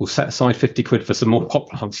 we'll set aside 50 quid for some more pot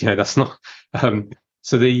plants. That's not,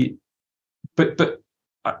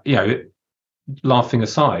 laughing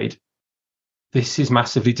aside, this is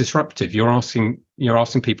massively disruptive. You're asking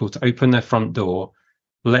people to open their front door,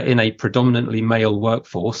 let in a predominantly male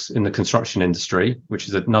workforce in the construction industry, which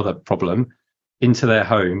is another problem, into their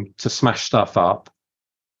home to smash stuff up.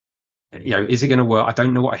 Is it going to work? I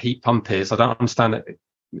don't know what a heat pump is. I don't understand it.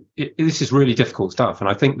 This is really difficult stuff. And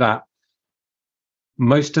I think that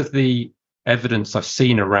most of the evidence I've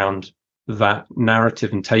seen around that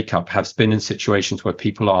narrative and take up has been in situations where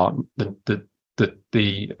people are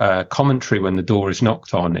the commentary when the door is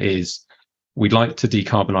knocked on is, we'd like to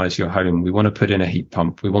decarbonize your home. We want to put in a heat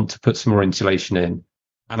pump. We want to put some more insulation in.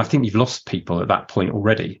 And I think you've lost people at that point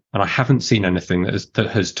already. And I haven't seen anything that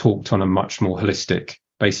has talked on a much more holistic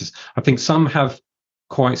basis. I think some have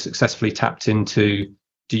quite successfully tapped into,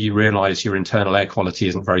 do you realize your internal air quality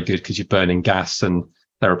isn't very good because you're burning gas and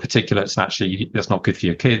there are particulates, actually that's not good for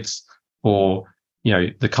your kids, or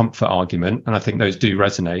the comfort argument. And I think those do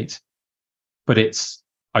resonate, but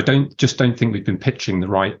I don't think we've been pitching the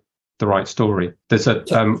right story. There's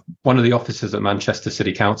one of the officers at Manchester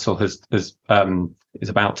City Council is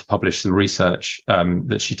about to publish some research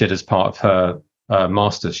that she did as part of her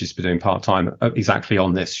master's. She's been doing part-time exactly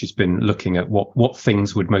on this. She's been looking at what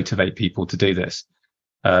things would motivate people to do this,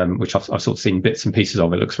 which I've sort of seen bits and pieces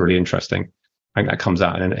of. It looks really interesting. I think that comes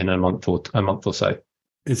out in a month or so.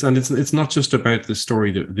 It's not just about the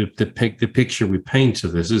story, the picture we paint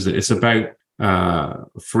of this, is it? It's about,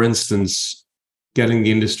 for instance, getting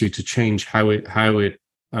the industry to change how it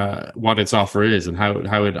what its offer is and how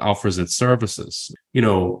it offers its services.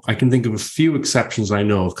 I can think of a few exceptions I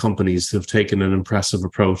know of companies who have taken an impressive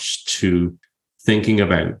approach to thinking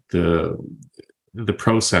about the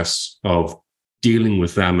process of dealing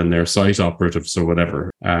with them and their site operatives or whatever,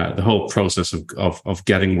 the whole process of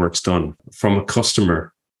getting works done from a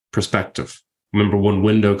customer perspective. I remember one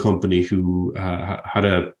window company who had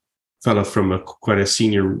a fellow from quite a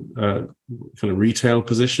senior kind of retail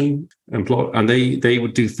position employed, and they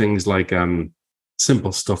would do things like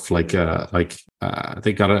simple stuff like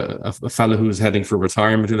they got a fellow who was heading for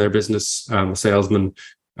retirement in their business, a salesman,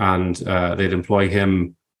 and they'd employ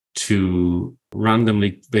him to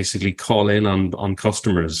randomly basically call in on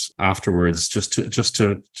customers afterwards, just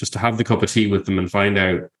to have the cup of tea with them and find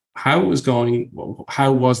out how it was going,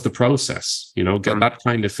 how was the process, get that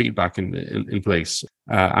kind of feedback in place,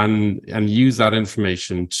 and use that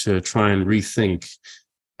information to try and rethink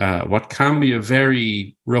what can be a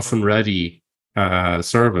very rough and ready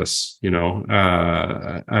service, to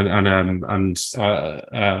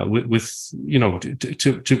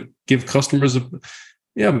give customers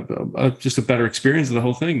just a better experience of the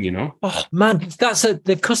whole thing, Oh man, that's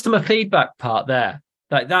the customer feedback part there.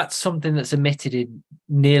 Like, that's something that's omitted in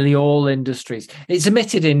nearly all industries. It's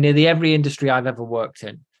omitted in nearly every industry I've ever worked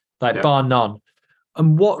in, bar none.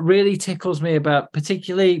 And what really tickles me about,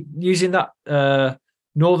 particularly using that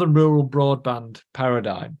northern rural broadband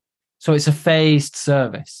paradigm, so it's a phased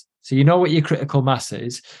service. So you know what your critical mass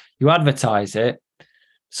is, you advertise it,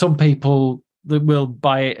 some people that will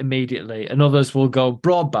buy it immediately, and others will go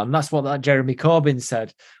broadband. That's what that Jeremy Corbyn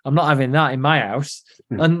said. I'm not having that in my house.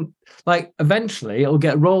 And eventually it'll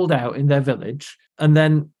get rolled out in their village, and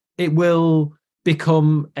then it will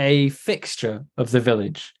become a fixture of the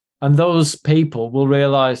village. And those people will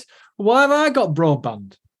realize, why have I got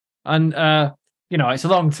broadband? And, it's a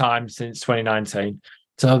long time since 2019,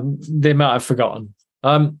 so they might have forgotten.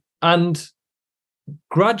 And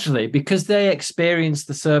gradually, because they experience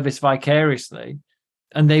the service vicariously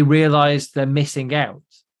and they realize they're missing out,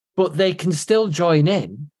 but they can still join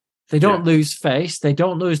in. They don't lose face. They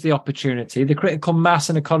don't lose the opportunity. The critical mass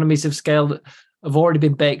and economies of scale that have already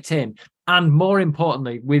been baked in. And more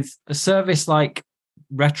importantly, with a service like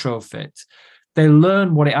retrofit, they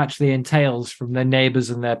learn what it actually entails from their neighbours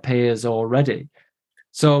and their peers already.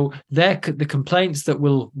 So the complaints that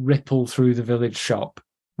will ripple through the village shop,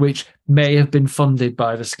 which may have been funded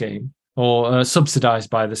by the scheme or subsidised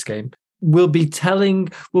by the scheme, will be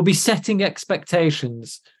setting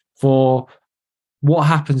expectations for what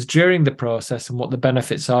happens during the process and what the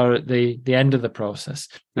benefits are at the end of the process.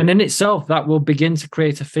 And in itself, that will begin to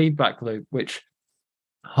create a feedback loop, which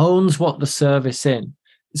hones what the service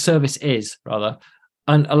is,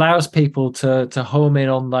 and allows people to home in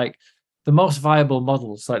on like the most viable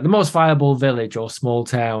models, like the most viable village or small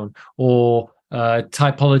town or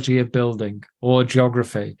typology of building or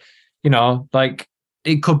geography. Like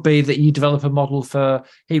it could be that you develop a model for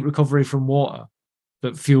heat recovery from water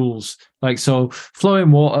that fuels, like, so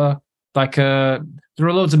flowing water, like there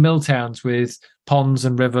are loads of mill towns with ponds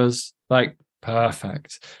and rivers, like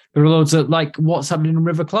perfect. There are loads of, like, what's happening in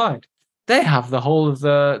River Clyde. They have the whole of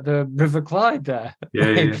the River Clyde there.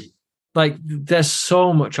 Yeah. Like there's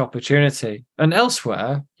so much opportunity, and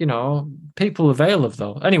elsewhere, people avail of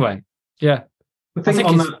though. Anyway, yeah. The thing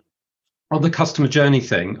on the customer journey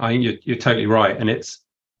thing, I think you're totally right, and it's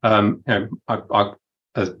I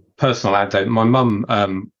a personal anecdote. My mum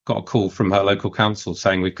got a call from her local council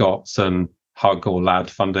saying we've got some HUG or LAD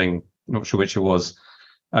funding, not sure which it was.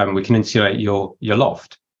 We can insulate your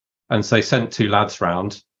loft, and so they sent 2 lads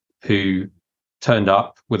round who turned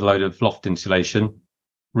up with a load of loft insulation,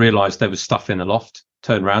 realised there was stuff in the loft,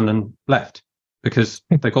 turned around and left because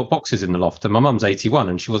they got boxes in the loft. And my mum's 81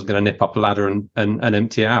 and she wasn't going to nip up a ladder and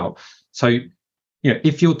empty it out. So,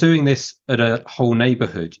 if you're doing this at a whole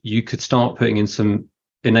neighbourhood, you could start putting in some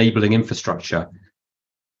enabling infrastructure.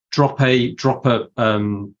 Drop a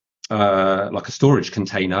like a storage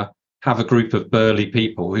container. Have a group of burly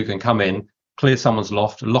people who can come in, clear someone's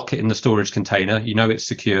loft, lock it in the storage container. It's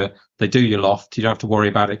secure. They do your loft. You don't have to worry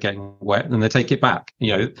about it getting wet, and they take it back.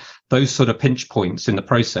 Those sort of pinch points in the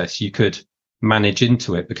process you could manage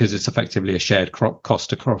into it because it's effectively a shared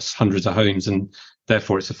cost across hundreds of homes, and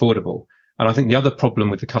therefore it's affordable. And I think the other problem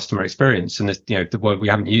with the customer experience, and this, the word we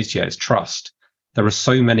haven't used yet, is trust. There are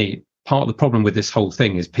so many. Part of the problem with this whole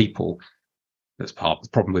thing is people. That's part of the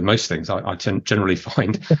problem with most things I generally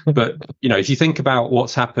find. But, if you think about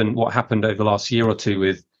what happened over the last year or two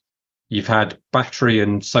with, you've had battery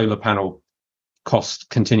and solar panel costs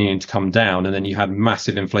continuing to come down, and then you had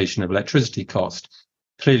massive inflation of electricity cost.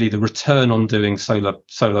 Clearly the return on doing solar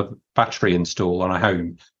battery install on a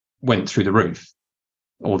home went through the roof,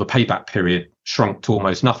 or the payback period shrunk to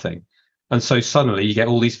almost nothing. And so suddenly you get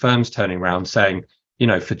all these firms turning around saying,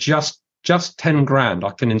 for just 10 grand,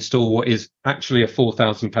 I can install what is actually a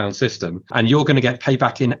 £4,000 system, and you're going to get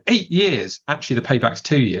payback in 8 years. Actually, the payback's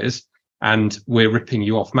 2 years, and we're ripping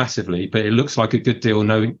you off massively. But it looks like a good deal,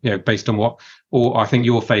 based on what, or I think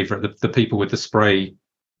your favourite, the people with the spray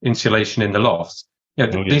insulation in the lofts.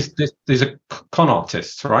 These are con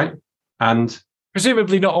artists, right? And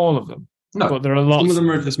presumably not all of them. No, but there are lots. Some of them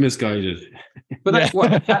are just misguided. But that's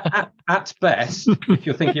what, at best, if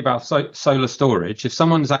you're thinking about solar storage, if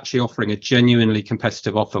someone's actually offering a genuinely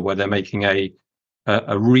competitive offer where they're making a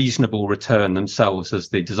reasonable return themselves as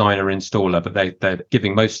the designer installer, but they're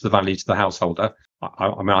giving most of the value to the householder.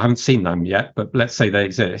 I haven't seen them yet, but let's say they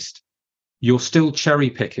exist. You're still cherry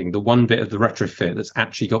picking the one bit of the retrofit that's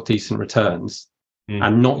actually got decent returns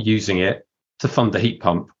and not using it to fund the heat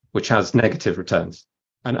pump, which has negative returns.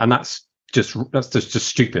 And that's just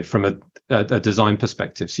stupid from a design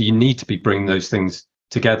perspective. So you need to be bringing those things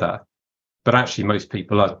together. But actually, most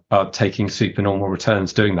people are taking supernormal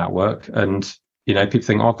returns doing that work. And, people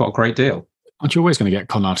think, I've got a great deal. Aren't you always going to get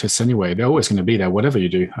con artists anyway? They're always going to be there, whatever you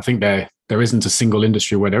do. I think there isn't a single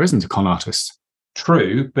industry where there isn't a con artist.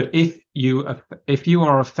 True. But if you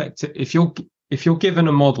are effective, if you're given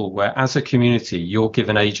a model where as a community, you're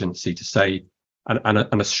given agency to say,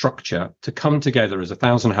 and a structure to come together as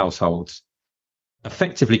 1,000 households,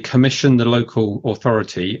 effectively commission the local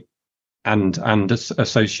authority and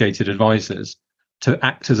associated advisors to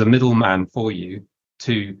act as a middleman for you,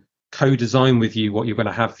 to co-design with you what you're going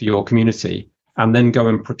to have for your community, and then go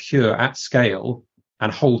and procure at scale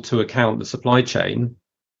and hold to account the supply chain,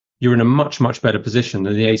 you're in a much, much better position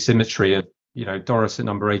than the asymmetry of, Doris at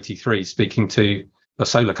number 83 speaking to a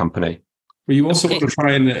solar company. But you also want to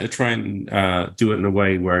try and do it in a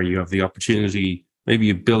way where you have the opportunity. Maybe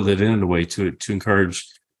you build it in a way to encourage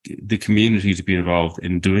the community to be involved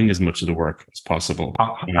in doing as much of the work as possible.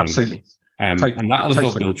 Absolutely, and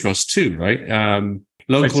that'll build trust too, right?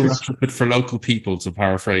 Local retrofit for local people, to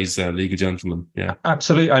paraphrase League of Gentlemen. Yeah,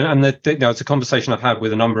 absolutely. And it's a conversation I've had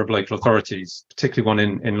with a number of local authorities, particularly one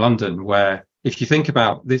in London, where if you think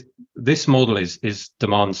about this model is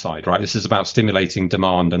demand side, right? This is about stimulating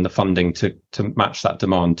demand and the funding to match that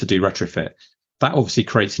demand to do retrofit. That obviously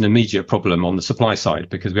creates an immediate problem on the supply side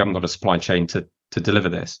because we haven't got a supply chain to deliver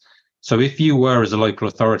this. So if you were, as a local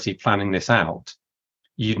authority, planning this out,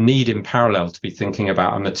 you'd need in parallel to be thinking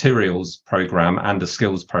about a materials program and a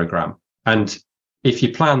skills program. And if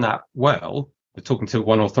you plan that well, we're talking to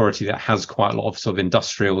one authority that has quite a lot of sort of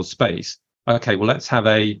industrial space. Okay, well, let's have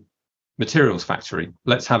a materials factory.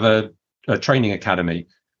 Let's have a training academy.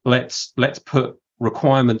 Let's put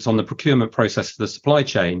requirements on the procurement process for the supply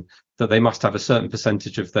chain that they must have a certain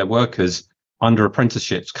percentage of their workers under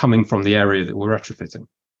apprenticeships coming from the area that we're retrofitting.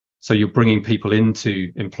 So you're bringing people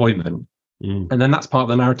into employment. And then that's part of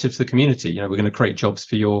the narrative to the community. We're going to create jobs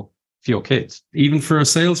for your kids. Even for a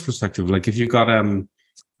sales perspective, like if you've got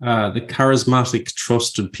the charismatic,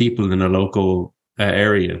 trusted people in a local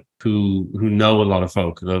area who know a lot of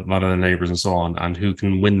folk, a lot of the neighbors and so on, and who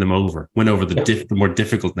can win over the more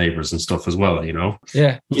difficult neighbors and stuff as well,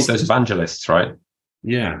 Yeah. Use those evangelists, right?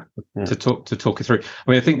 Yeah. To talk it through. I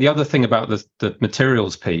mean, I think the other thing about the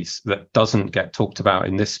materials piece that doesn't get talked about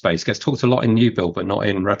in this space, gets talked a lot in new build, but not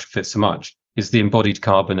in retrofit so much, is the embodied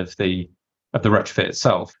carbon of the retrofit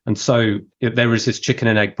itself. And so there is this chicken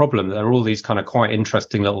and egg problem. There are all these kind of quite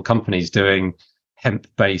interesting little companies doing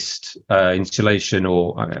hemp-based insulation,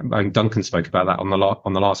 or Duncan spoke about that on the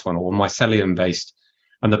last one, or mycelium-based.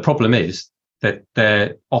 And the problem is that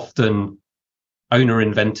they're often owner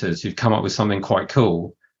inventors who've come up with something quite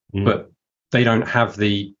cool, but they don't have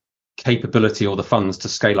the capability or the funds to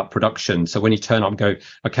scale up production. So when you turn up and go,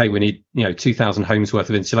 okay, we need 2,000 homes worth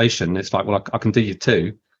of insulation, it's like, well, I can do you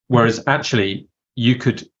two. Whereas actually you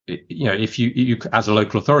could, if you as a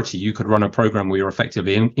local authority, you could run a program where you're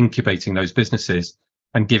effectively incubating those businesses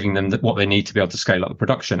and giving them what they need to be able to scale up the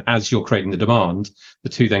production. As you're creating the demand, the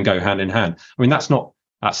two then go hand in hand. I mean,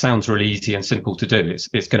 that sounds really easy and simple to do.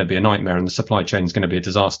 It's going to be a nightmare, and the supply chain is going to be a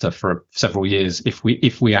disaster for several years if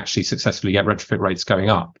we actually successfully get retrofit rates going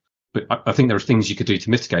up. But I think there are things you could do to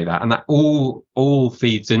mitigate that, and that all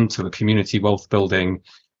feeds into a community wealth building,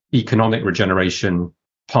 economic regeneration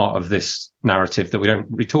part of this narrative that we don't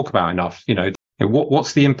really talk about enough.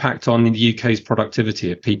 What's the impact on the UK's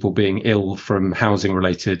productivity of people being ill from housing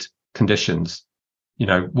related conditions?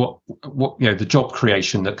 The job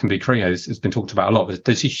creation that can be created has been talked about a lot.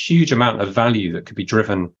 There's a huge amount of value that could be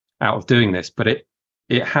driven out of doing this, but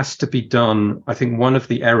it has to be done. I think one of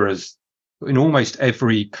the errors in almost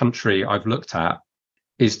every country I've looked at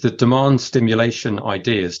is the demand stimulation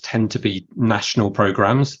ideas tend to be national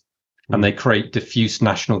programs, and they create diffuse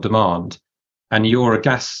national demand. And you're a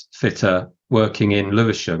gas fitter working in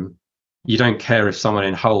Lewisham, you don't care if someone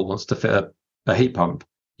in Hull wants to fit a heat pump.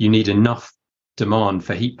 You need enough demand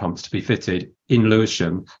for heat pumps to be fitted in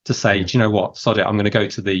Lewisham to say, do you know what, sod it, I'm going to go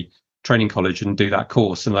to the training college and do that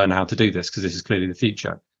course and learn how to do this because this is clearly the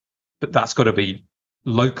future. But that's got to be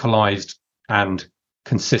localized and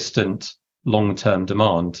consistent long-term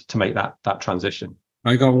demand to make that transition.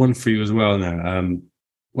 I got one for you as well now.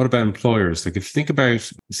 What about employers? Like if you think about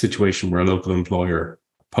a situation where a local employer,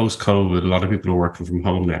 post-COVID, a lot of people are working from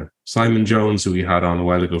home now. Simon Jones, who we had on a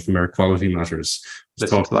while ago from Air Quality Matters, was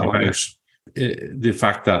talking about the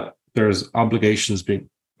fact that there's obligations being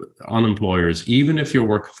on employers, even if you're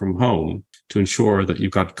working from home, to ensure that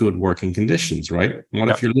you've got good working conditions, right? What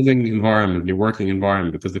if your living environment, your working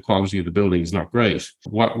environment, because the quality of the building is not great?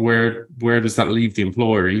 Where does that leave the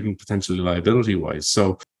employer, even potentially liability-wise?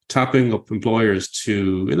 So tapping up employers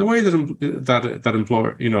to, in the way that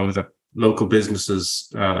employer, that local businesses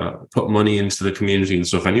put money into the community and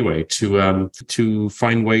stuff anyway, to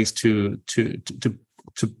find ways to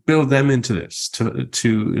build them into this,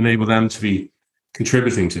 to enable them to be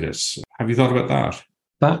contributing to this. Have you thought about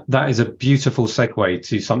that? That is a beautiful segue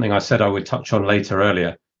to something I said I would touch on later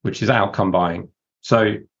earlier, which is outcome buying.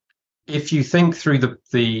 So if you think through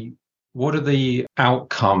the what are the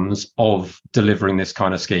outcomes of delivering this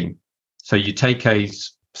kind of scheme? So you take a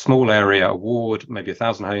small area, a ward, maybe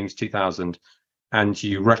 1,000 homes, 2,000, and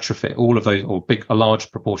you retrofit all of those, or a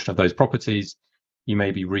large proportion of those properties. You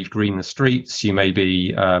maybe regreen the streets. You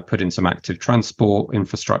maybe put in some active transport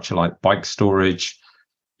infrastructure like bike storage.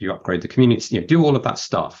 You upgrade the community. Do all of that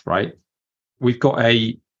stuff, right? We've got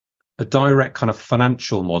a direct kind of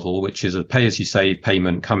financial model, which is a pay-as-you-save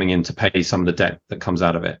payment coming in to pay some of the debt that comes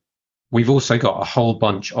out of it. We've also got a whole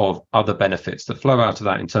bunch of other benefits that flow out of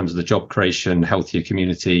that in terms of the job creation, healthier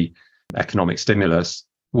community, economic stimulus,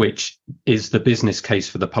 which is the business case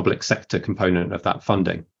for the public sector component of that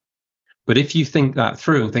funding. But if you think that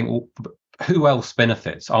through and think, well, who else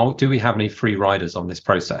benefits? Do we have any free riders on this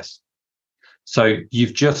process? So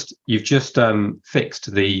you've just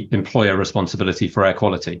fixed the employer responsibility for air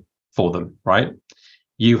quality for them, right?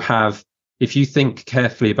 You have, if you think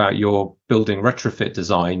carefully about your building retrofit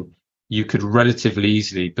design, you could relatively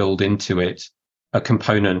easily build into it a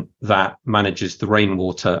component that manages the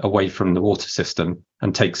rainwater away from the water system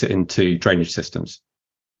and takes it into drainage systems.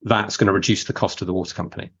 That's going to reduce the cost of the water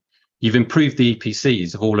company. You've improved the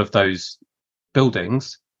EPCs of all of those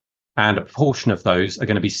buildings, and a portion of those are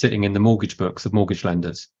going to be sitting in the mortgage books of mortgage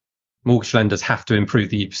lenders. Mortgage lenders have to improve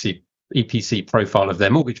the EPC profile of their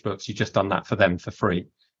mortgage books. You've just done that for them for free.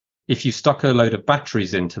 If you stuck a load of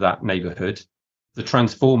batteries into that neighborhood, the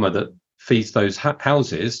transformer that feeds those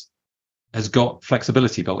houses has got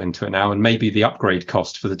flexibility built into it now, and maybe the upgrade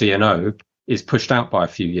cost for the DNO is pushed out by a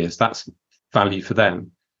few years. That's value for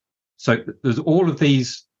them. So there's all of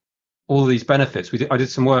these benefits. I did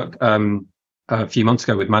some work a few months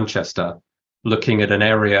ago with Manchester, looking at an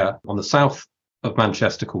area on the south of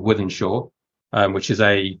Manchester called Wythenshawe, which is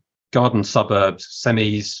a garden suburbs,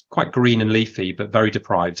 semis, quite green and leafy, but very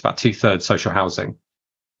deprived. It's about 2/3 social housing,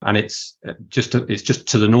 and it's just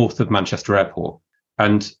to the north of Manchester Airport.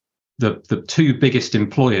 And the two biggest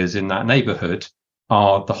employers in that neighbourhood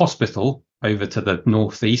are the hospital over to the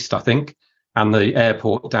northeast, I think, and the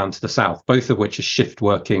airport down to the south, both of which are shift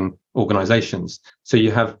working organisations. So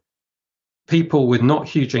you have people with not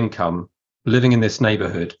huge income living in this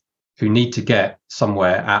neighbourhood who need to get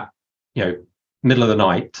somewhere at, middle of the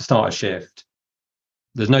night to start a shift.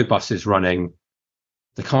 There's no buses running.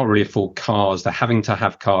 They can't really afford cars. They're having to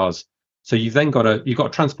have cars. So you've got a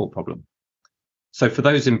transport problem. So for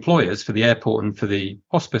those employers, for the airport and for the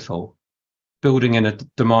hospital, building in a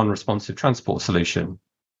demand responsive transport solution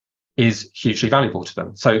is hugely valuable to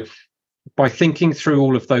them. So by thinking through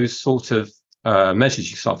all of those sort of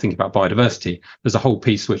measures, you start thinking about biodiversity. There's a whole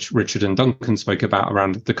piece which Richard and Duncan spoke about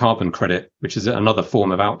around the carbon credit, which is another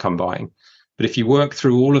form of outcome buying. But if you work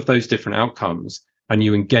through all of those different outcomes and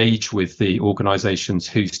you engage with the organizations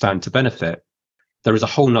who stand to benefit, there is a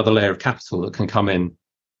whole nother layer of capital that can come in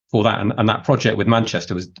for that. And that project with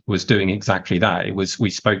Manchester was doing exactly that. We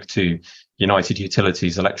spoke to United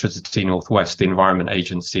Utilities, Electricity North West, the Environment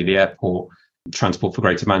Agency, the airport, Transport for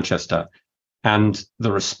Greater Manchester. And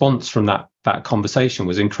the response from that conversation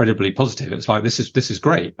was incredibly positive. It's like, this is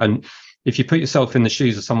great. And if you put yourself in the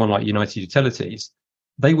shoes of someone like United Utilities,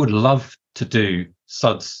 they would love to do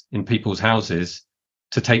SUDs in people's houses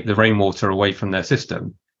to take the rainwater away from their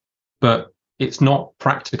system. But it's not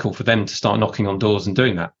practical for them to start knocking on doors and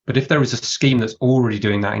doing that. But if there is a scheme that's already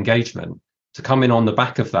doing that engagement, to come in on the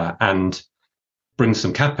back of that and bring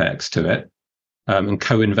some capex to it and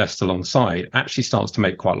co-invest alongside actually starts to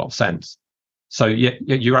make quite a lot of sense. So yeah,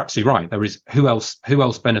 you're absolutely right. There is who else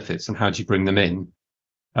benefits and how do you bring them in?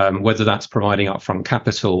 Whether that's providing upfront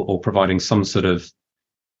capital or providing some sort of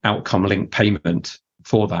outcome linked payment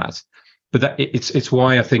for that. But it's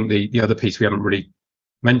why I think the other piece we haven't really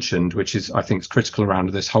mentioned, which is I think is critical around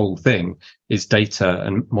this whole thing, is data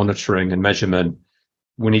and monitoring and measurement.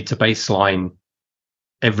 We need to baseline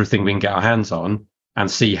everything we can get our hands on and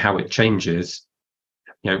see how it changes.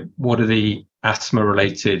 What are the asthma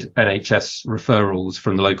related NHS referrals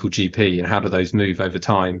from the local GP and how do those move over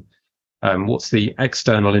time? What's the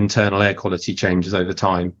external internal air quality changes over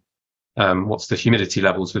time? What's the humidity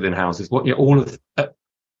levels within houses? All of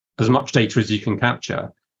as much data as you can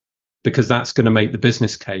capture, because that's going to make the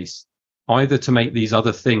business case either to make these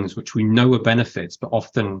other things which we know are benefits but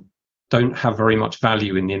often don't have very much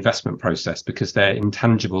value in the investment process because they're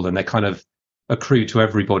intangible and they kind of accrue to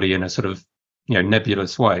everybody in a sort of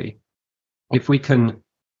nebulous way. If we can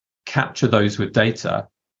capture those with data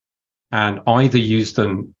and either use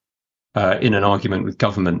them in an argument with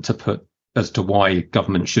government to put as to why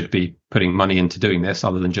government should be putting money into doing this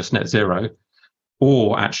other than just net zero,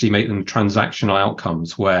 or actually make them transactional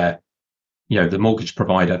outcomes where the mortgage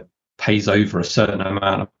provider pays over a certain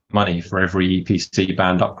amount of money for every EPC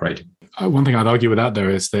band upgrade. One thing I'd argue with that, though,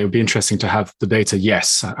 is that it would be interesting to have the data.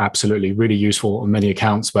 Yes, absolutely. Really useful on many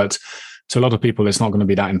accounts. But to a lot of people, it's not going to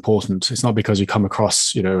be that important. It's not because you come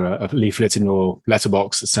across, a leaflet in your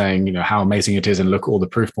letterbox saying, how amazing it is and look at all the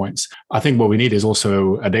proof points. I think what we need is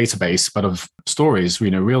also a database, but of stories,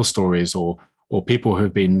 real stories or people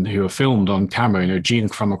who are filmed on camera. Gene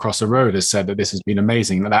from across the road has said that this has been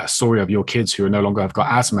amazing. That story of your kids who no longer have got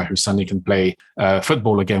asthma, who suddenly can play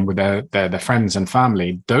football again with their friends and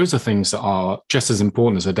family. Those are things that are just as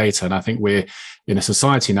important as the data. And I think we're in a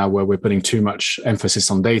society now where we're putting too much emphasis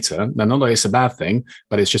on data. Now, not that it's a bad thing,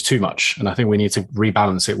 but it's just too much. And I think we need to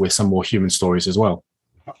rebalance it with some more human stories as well.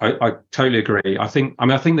 I totally agree. I think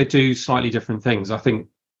they do slightly different things. I think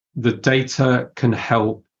the data can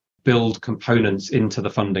help build components into the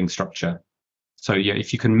funding structure. So yeah,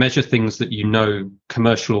 if you can measure things that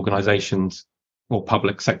commercial organizations or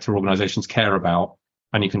public sector organizations care about,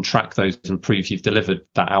 and you can track those and prove you've delivered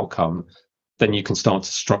that outcome, then you can start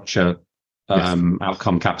to structure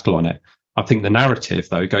outcome capital on it. I think the narrative,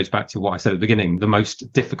 though, goes back to what I said at the beginning. The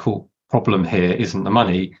most difficult problem here isn't the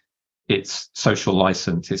money, it's social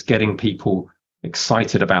license. It's getting people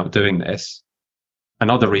excited about doing this.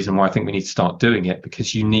 Another reason why I think we need to start doing it,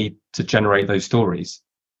 because you need to generate those stories.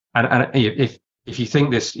 And if you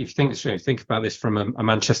think about this from a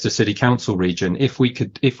Manchester City Council region, if we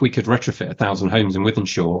could retrofit 1,000 homes in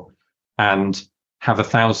Wythenshawe and have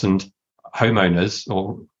 1,000 homeowners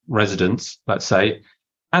or residents, let's say,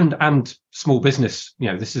 and small business,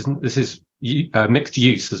 this is mixed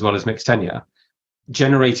use as well as mixed tenure,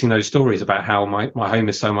 generating those stories about how my home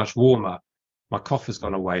is so much warmer, my cough has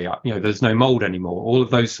gone away, there's no mold anymore, all of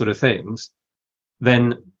those sort of things,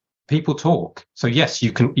 then people talk. So yes,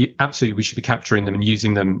 absolutely, we should be capturing them and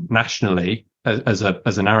using them nationally as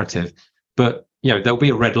a narrative. But there'll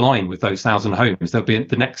be a red line with those 1,000 homes. There'll be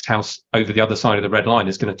the next house over the other side of the red line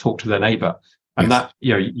is going to talk to their neighbour, and that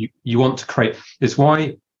you want to create. Is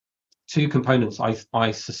why two components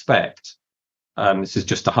I suspect, this is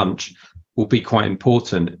just a hunch, will be quite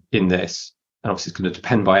important in this, and obviously it's going to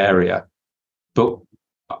depend by area. But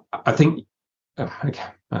I think.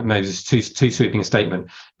 Maybe it's too sweeping a statement,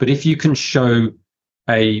 but if you can show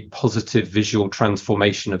a positive visual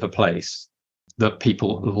transformation of a place that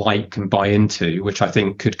people like and buy into, which I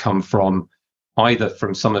think could come from either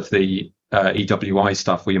from some of the EWI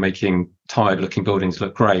stuff where you're making tired looking buildings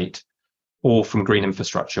look great, or from green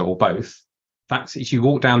infrastructure, or both. That's if you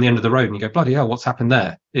walk down the end of the road and you go, bloody hell, what's happened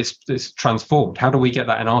there? It's transformed. How do we get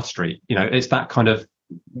that in our street? It's that kind of,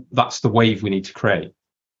 that's the wave we need to create.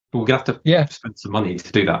 But we're going to have to spend some money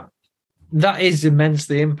to do that. That is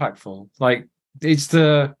immensely impactful. Like, it's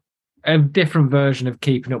a different version of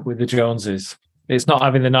keeping up with the Joneses. It's not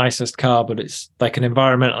having the nicest car, but it's like an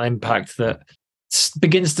environmental impact that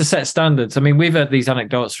begins to set standards. I mean, we've heard these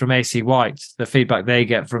anecdotes from AC White, the feedback they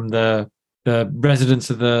get from the residents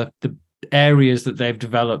of the areas that they've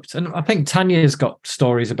developed. And I think Tanya's got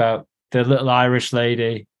stories about the little Irish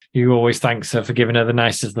lady who always thanks her for giving her the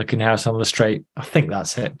nicest looking house on the street. I think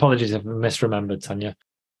that's it. Apologies if I misremembered, Tanya.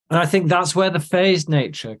 And I think that's where the phased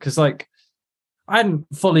nature, because I hadn't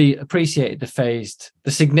fully appreciated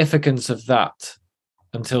the significance of that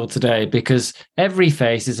until today, because every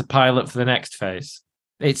phase is a pilot for the next phase.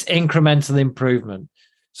 It's incremental improvement.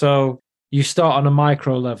 So you start on a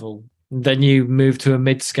micro level, then you move to a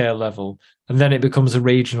mid-scale level, and then it becomes a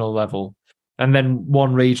regional level. And then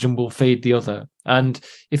one region will feed the other. And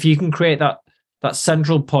if you can create that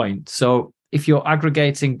central point, so if you're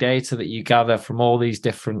aggregating data that you gather from all these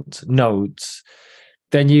different nodes,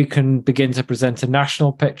 then you can begin to present a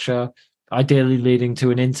national picture, ideally leading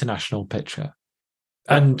to an international picture.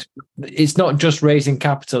 And it's not just raising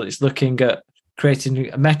capital, it's looking at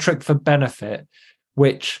creating a metric for benefit,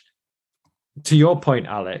 which, to your point,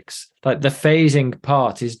 Alex, like the phasing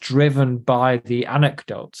part is driven by the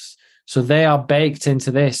anecdotes. So they are baked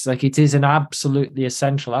into this. Like, it is an absolutely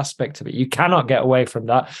essential aspect of it. You cannot get away from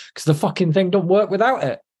that because the fucking thing don't work without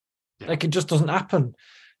it. Like, it just doesn't happen.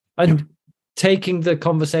 And taking the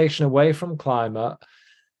conversation away from climate,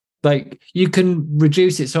 like, you can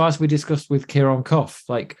reduce it. So as we discussed with Kieran Cuff,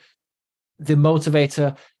 like, the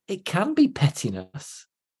motivator, it can be pettiness.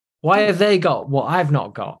 Why have they got what I've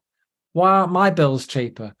not got? Why aren't my bills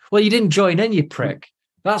cheaper? Well, you didn't join in, you prick.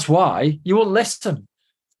 That's why. You won't listen.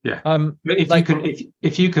 Yeah.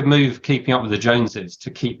 If you could move keeping up with the Joneses to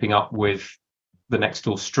keeping up with the next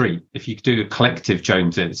door street, if you could do a collective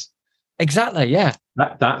Joneses, exactly, yeah,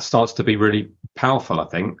 that starts to be really powerful, I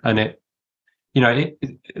think. And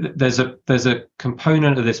there's a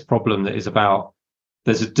component of this problem that is about,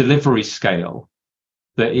 there's a delivery scale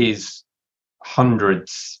that is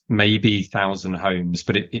hundreds, maybe 1,000 homes,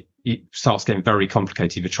 but it starts getting very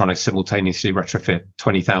complicated if you're trying to simultaneously retrofit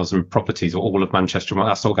 20,000 properties or all of Manchester.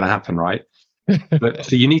 That's not going to happen, right? But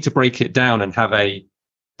so you need to break it down and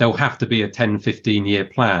there'll have to be a 10-15 year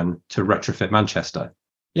plan to retrofit Manchester.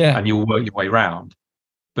 Yeah. And you'll work your way around.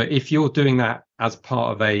 But if you're doing that as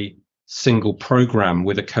part of a single program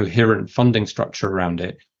with a coherent funding structure around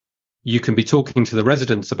it, you can be talking to the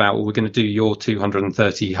residents about, well, we're going to do your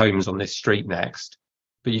 230 homes on this street next.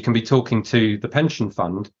 But you can be talking to the pension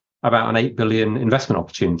fund about an 8 billion investment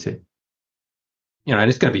opportunity. And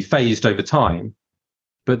it's going to be phased over time.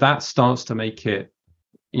 But that starts to make it,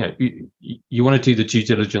 you want to do the due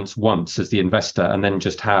diligence once as the investor and then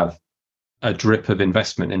just have a drip of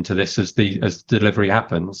investment into this as delivery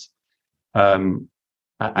happens. And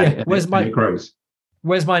and it grows.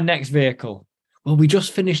 Where's my next vehicle? Well, we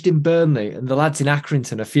just finished in Burnley, and the lads in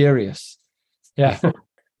Accrington are furious. Yeah,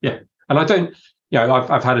 yeah. And I don't,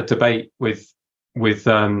 I've had a debate with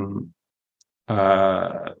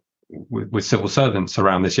civil servants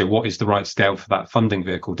around this year. What is the right scale for that funding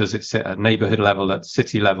vehicle? Does it sit at neighbourhood level, at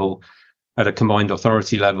city level, at a combined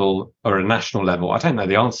authority level, or a national level? I don't know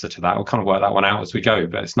the answer to that. We'll kind of work that one out as we go,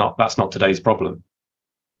 but that's not today's problem.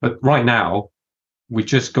 But right now, we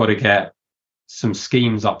just got to get some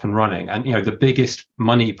schemes up and running. And the biggest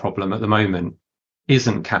money problem at the moment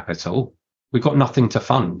isn't capital. We've got nothing to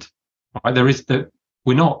fund. Right?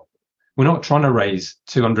 We're not trying to raise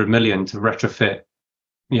 200 million to retrofit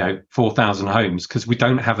 4,000 homes, because we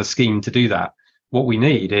don't have a scheme to do that. What we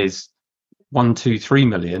need is 1, 2, 3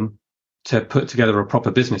 million to put together a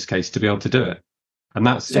proper business case to be able to do it. And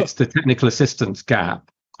it's the technical assistance gap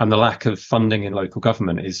and the lack of funding in local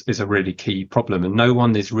government is a really key problem. And no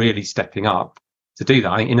one is really stepping up to do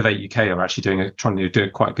that. I think Innovate UK are actually trying to do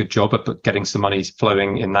quite a good job at getting some money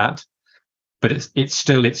flowing in that. But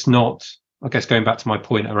it's not, I guess, going back to my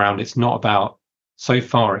point around, it's not about, so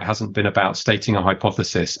far it hasn't been about stating a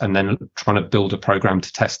hypothesis and then trying to build a program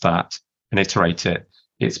to test that and iterate it.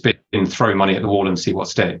 It's been throw money at the wall and see what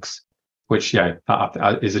sticks, which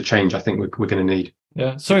that is a change I think we're going to need.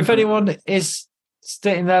 Yeah. So if anyone is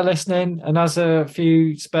sitting there listening and has a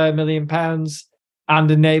few spare £1 million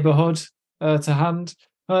and a neighbourhood to hand,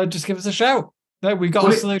 just give us a shout. No, we've got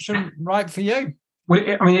a solution right for you. Well,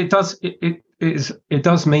 it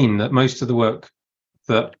does mean that most of the work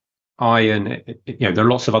that there are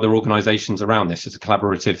lots of other organisations around this. It's a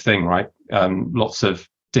collaborative thing, right? Lots of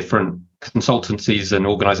different consultancies and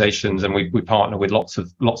organisations, and we partner with lots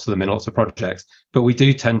of them in lots of projects. But we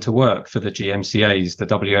do tend to work for the GMCAs, the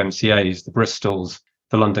WMCAs, the Bristols,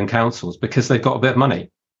 the London councils, because they've got a bit of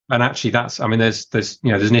money. And actually, there's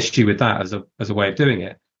an issue with that as a way of doing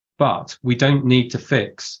it. But we don't need to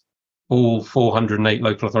fix all 408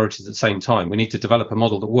 local authorities at the same time. We need to develop a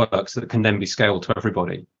model that works, that can then be scaled to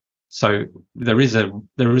everybody. So there is a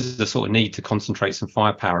sort of need to concentrate some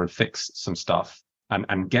firepower and fix some stuff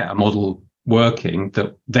and get a model working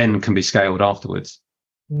that then can be scaled afterwards.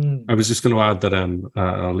 I was just going to add that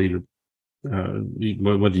I'll leave it.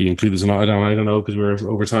 Whether you include this or not, I don't know, because we're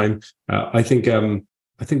over time. I think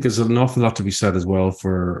there's an awful lot to be said as well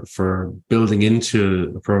for building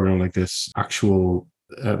into a program like this actual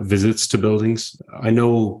visits to buildings. I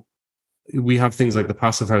know we have things like the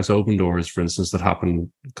Passive House Open Doors, for instance, that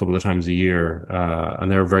happen a couple of times a year,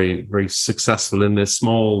 and they're very, very successful in this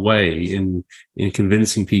small way in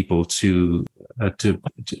convincing people to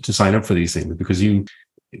sign up for these things. Because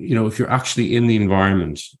if you're actually in the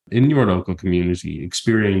environment in your local community,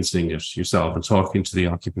 experiencing it yourself and talking to the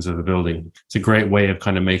occupants of the building, it's a great way of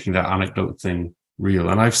kind of making that anecdote thing real.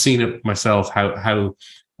 And I've seen it myself how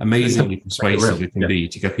amazingly persuasive it can be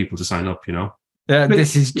to get people to sign up.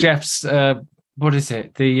 This is Jeff's, what is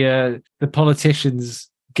it? The politicians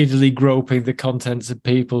giddily groping the contents of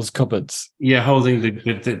people's cupboards. Yeah, holding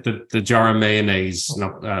the jar of mayonnaise,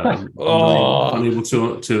 unable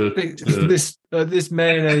to this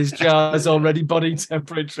mayonnaise jar is already body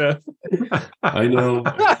temperature. I know.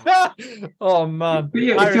 Oh man,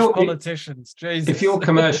 Irish politicians. Jesus. If you're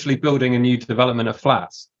commercially building a new development of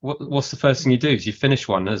flats, what's the first thing you do? Is you finish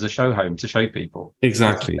one as a show home to show people.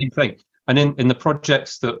 Exactly. Same thing. And in the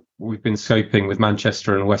projects that we've been scoping with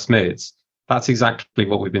Manchester and West Mids, that's exactly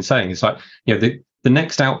what we've been saying. It's like, the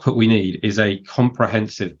next output we need is a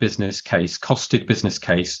comprehensive business case, costed business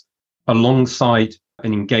case, alongside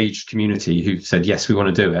an engaged community who said, yes, we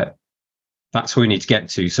want to do it. That's where we need to get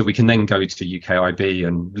to. So we can then go to UKIB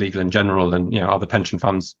and Legal and General and, other pension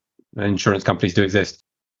funds and insurance companies do exist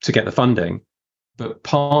to get the funding. But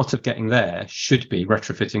part of getting there should be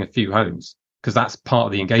retrofitting a few homes, because that's part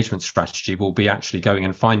of the engagement strategy. Will be actually going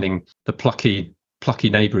and finding the plucky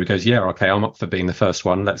neighbour who goes, yeah, okay, I'm up for being the first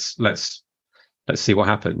one. Let's see what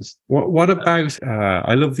happens. What about?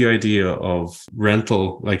 I love the idea of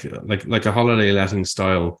rental, like a holiday letting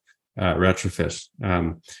style retrofit.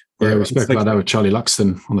 We spoke about that with Charlie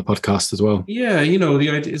Luxton on the podcast as well. Yeah, the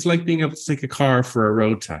idea is like being able to take a car for a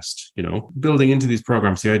road test. Building into these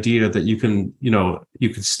programs, the idea that you can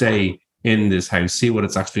stay in this house, see what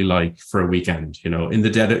it's actually like for a weekend. In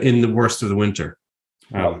the worst of the winter.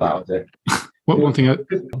 One thing,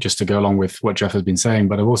 just to go along with what Jeff has been saying,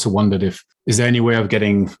 but I've also wondered is there any way of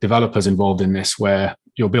getting developers involved in this, where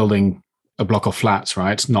you're building a block of flats,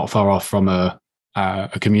 right, not far off from a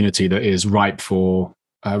community that is ripe for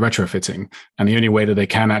retrofitting. And the only way that they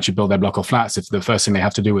can actually build their block of flats, if the first thing they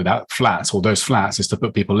have to do with that flats or those flats is to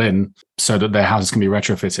put people in so that their houses can be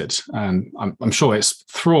retrofitted. And I'm sure it's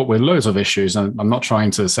fraught with loads of issues. And I'm not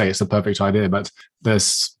trying to say it's the perfect idea, but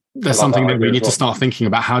there's something that we need to start thinking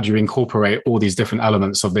about. How do you incorporate all these different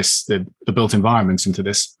elements of this, the built environments into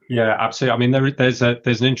this? Yeah, absolutely. I mean, there's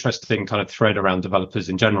an interesting kind of thread around developers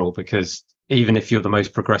in general, because even if you're the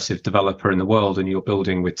most progressive developer in the world and you're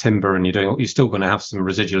building with timber and you're still going to have some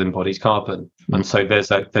residual embodied carbon. And so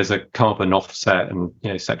there's a carbon offset and,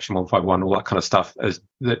 Section 151, all that kind of stuff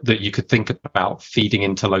that you could think about feeding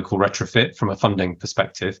into local retrofit from a funding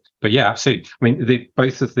perspective. But yeah, absolutely. I mean,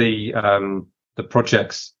 both of the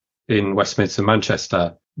projects in West Mids and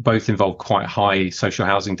Manchester both involve quite high social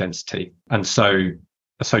housing density. And so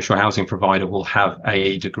a social housing provider will have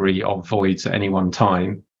a degree of voids at any one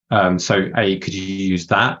time. So could you use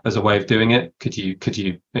that as a way of doing it? Could you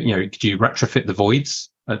retrofit the voids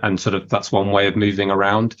and sort of, that's one way of moving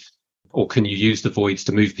around? Or can you use the voids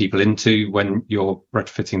to move people into when you're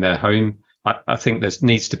retrofitting their home? I think there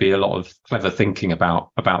needs to be a lot of clever thinking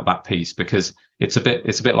about that piece, because it's a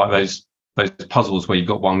bit like those puzzles where you've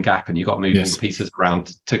got one gap and you've got to move all the pieces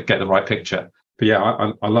around to get the right picture. But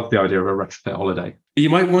yeah, I love the idea of a retrofit holiday. You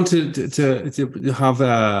might want to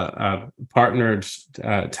have partnered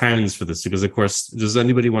towns for this, because of course, does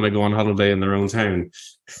anybody want to go on holiday in their own town?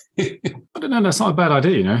 I don't know. That's not a bad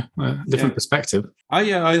idea. Different perspective.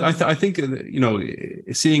 I think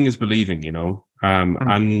seeing is believing.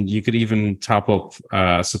 And you could even tap up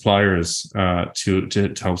suppliers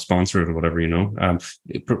to help sponsor it or whatever.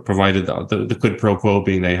 Provided the quid pro quo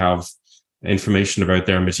being they have information about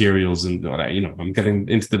their materials, and I'm getting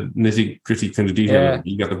into the nitty gritty kind of detail. Yeah.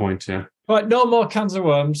 You get the point. Yeah. Right, no more cans of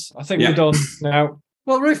worms. I think we're done now.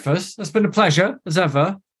 Well, Rufus, it's been a pleasure as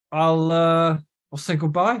ever. I'll say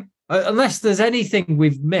goodbye, unless there's anything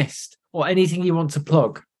we've missed or anything you want to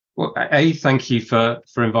plug. Well, thank you for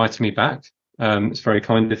inviting me back. It's very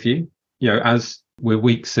kind of you. As we're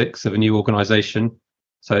week 6 of a new organisation,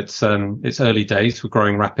 so it's early days. We're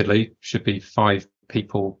growing rapidly. Should be 5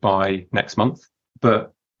 people by next month.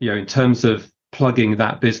 But in terms of plugging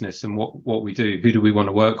that business and what we do, who do we want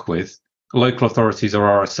to work with? Local authorities or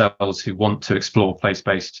ourselves who want to explore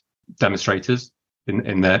place-based demonstrators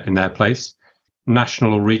in their place.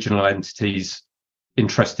 National or regional entities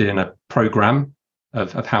interested in a program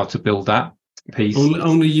of how to build that piece.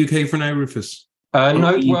 Only UK for now, Rufus? I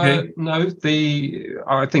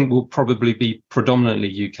think we'll probably be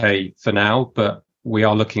predominantly UK for now, but we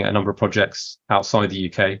are looking at a number of projects outside the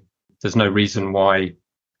UK. There's no reason why,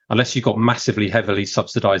 unless you've got massively heavily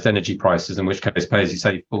subsidized energy prices, in which case pay as you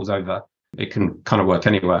say falls over, it can kind of work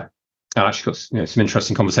anywhere. I actually got some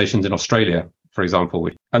interesting conversations in Australia, for example.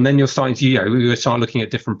 And then you're starting to, we start looking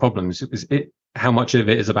at different problems. How much of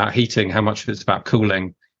it is about heating? How much of it's about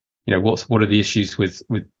cooling? What are the issues with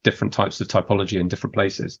different types of typology in different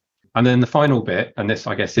places? And then the final bit, and this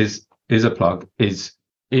I guess is a plug, is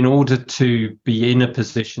in order to be in a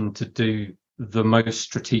position to do the most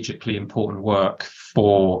strategically important work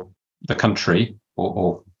for the country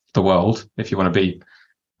or the world, if you want to be.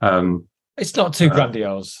 It's not too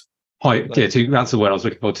grandiose. That's the word I was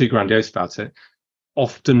looking for, too grandiose about it.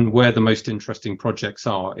 Often where the most interesting projects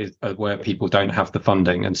are where people don't have the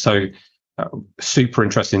funding. And so super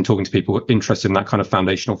interested in talking to people interested in that kind of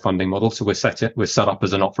foundational funding model. So we're set up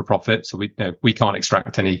as a not-for-profit. So we can't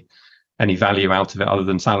extract any value out of it other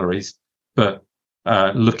than salaries, but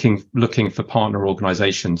looking for partner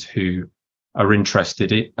organizations who are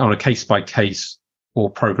interested on a case-by-case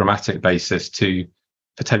or programmatic basis to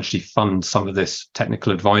potentially fund some of this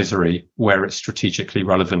technical advisory where it's strategically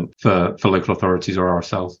relevant for local authorities or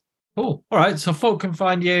ourselves. Cool. All right. So folk can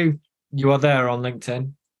find you. You are there on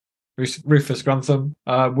LinkedIn, Rufus Grantham.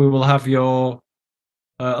 We will have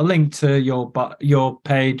a link to your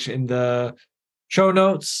page in the show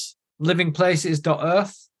notes.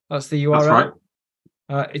 livingplaces.earth. That's the URL. That's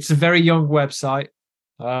right. It's a very young website.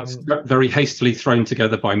 It's very hastily thrown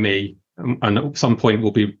together by me, and at some point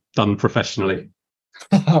will be done professionally.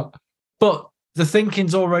 But the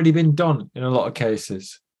thinking's already been done in a lot of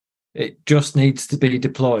cases. It just needs to be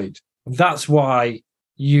deployed. That's why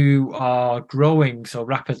you are growing so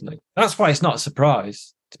rapidly. That's why it's not a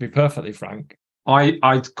surprise, to be perfectly frank.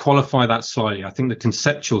 I'd qualify that slightly. I think the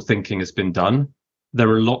conceptual thinking has been done. There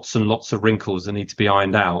are lots and lots of wrinkles that need to be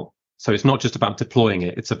ironed out. So it's not just about deploying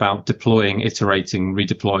it. It's about deploying, iterating,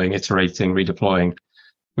 redeploying, iterating, redeploying.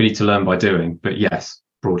 We need to learn by doing, but yes,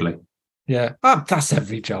 broadly. Yeah, that's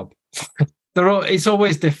every job. It's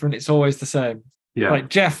always different. It's always the same. Yeah. Like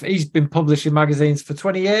Jeff, he's been publishing magazines for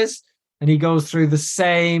 20 years and he goes through the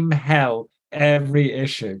same hell every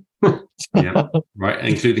issue. Yeah, right,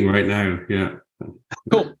 including right now. Yeah.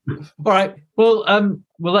 Cool. All right. Well,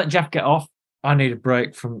 we'll let Jeff get off. I need a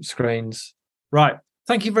break from screens. Right.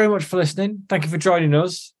 Thank you very much for listening. Thank you for joining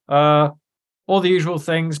us. All the usual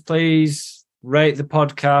things. Please rate the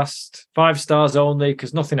podcast 5 stars only,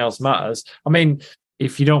 because nothing else matters. I mean,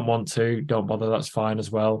 if you don't want to, don't bother. That's fine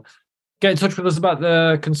as well. Get in touch with us about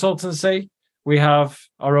the consultancy. We have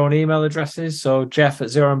our own email addresses. So Jeff at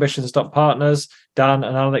zeroambitions.partners, Dan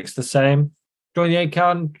and Alex the same. Join the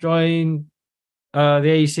ACAN, join the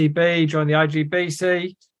AECB, join the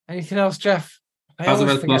IGBC. Anything else, Jeff?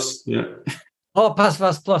 Passivhaus Plus, yeah. Oh,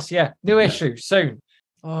 Passivhaus Plus, yeah. New issue soon.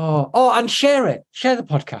 Oh, and share it. Share the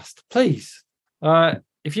podcast, please.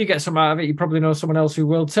 If you get some out of it, you probably know someone else who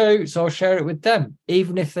will too. So share it with them,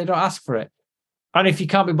 even if they don't ask for it. And if you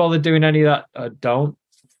can't be bothered doing any of that, don't.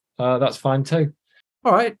 That's fine too.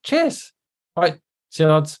 All right. Cheers. All right. See you,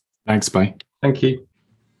 lads. Thanks. Bye. Thank you.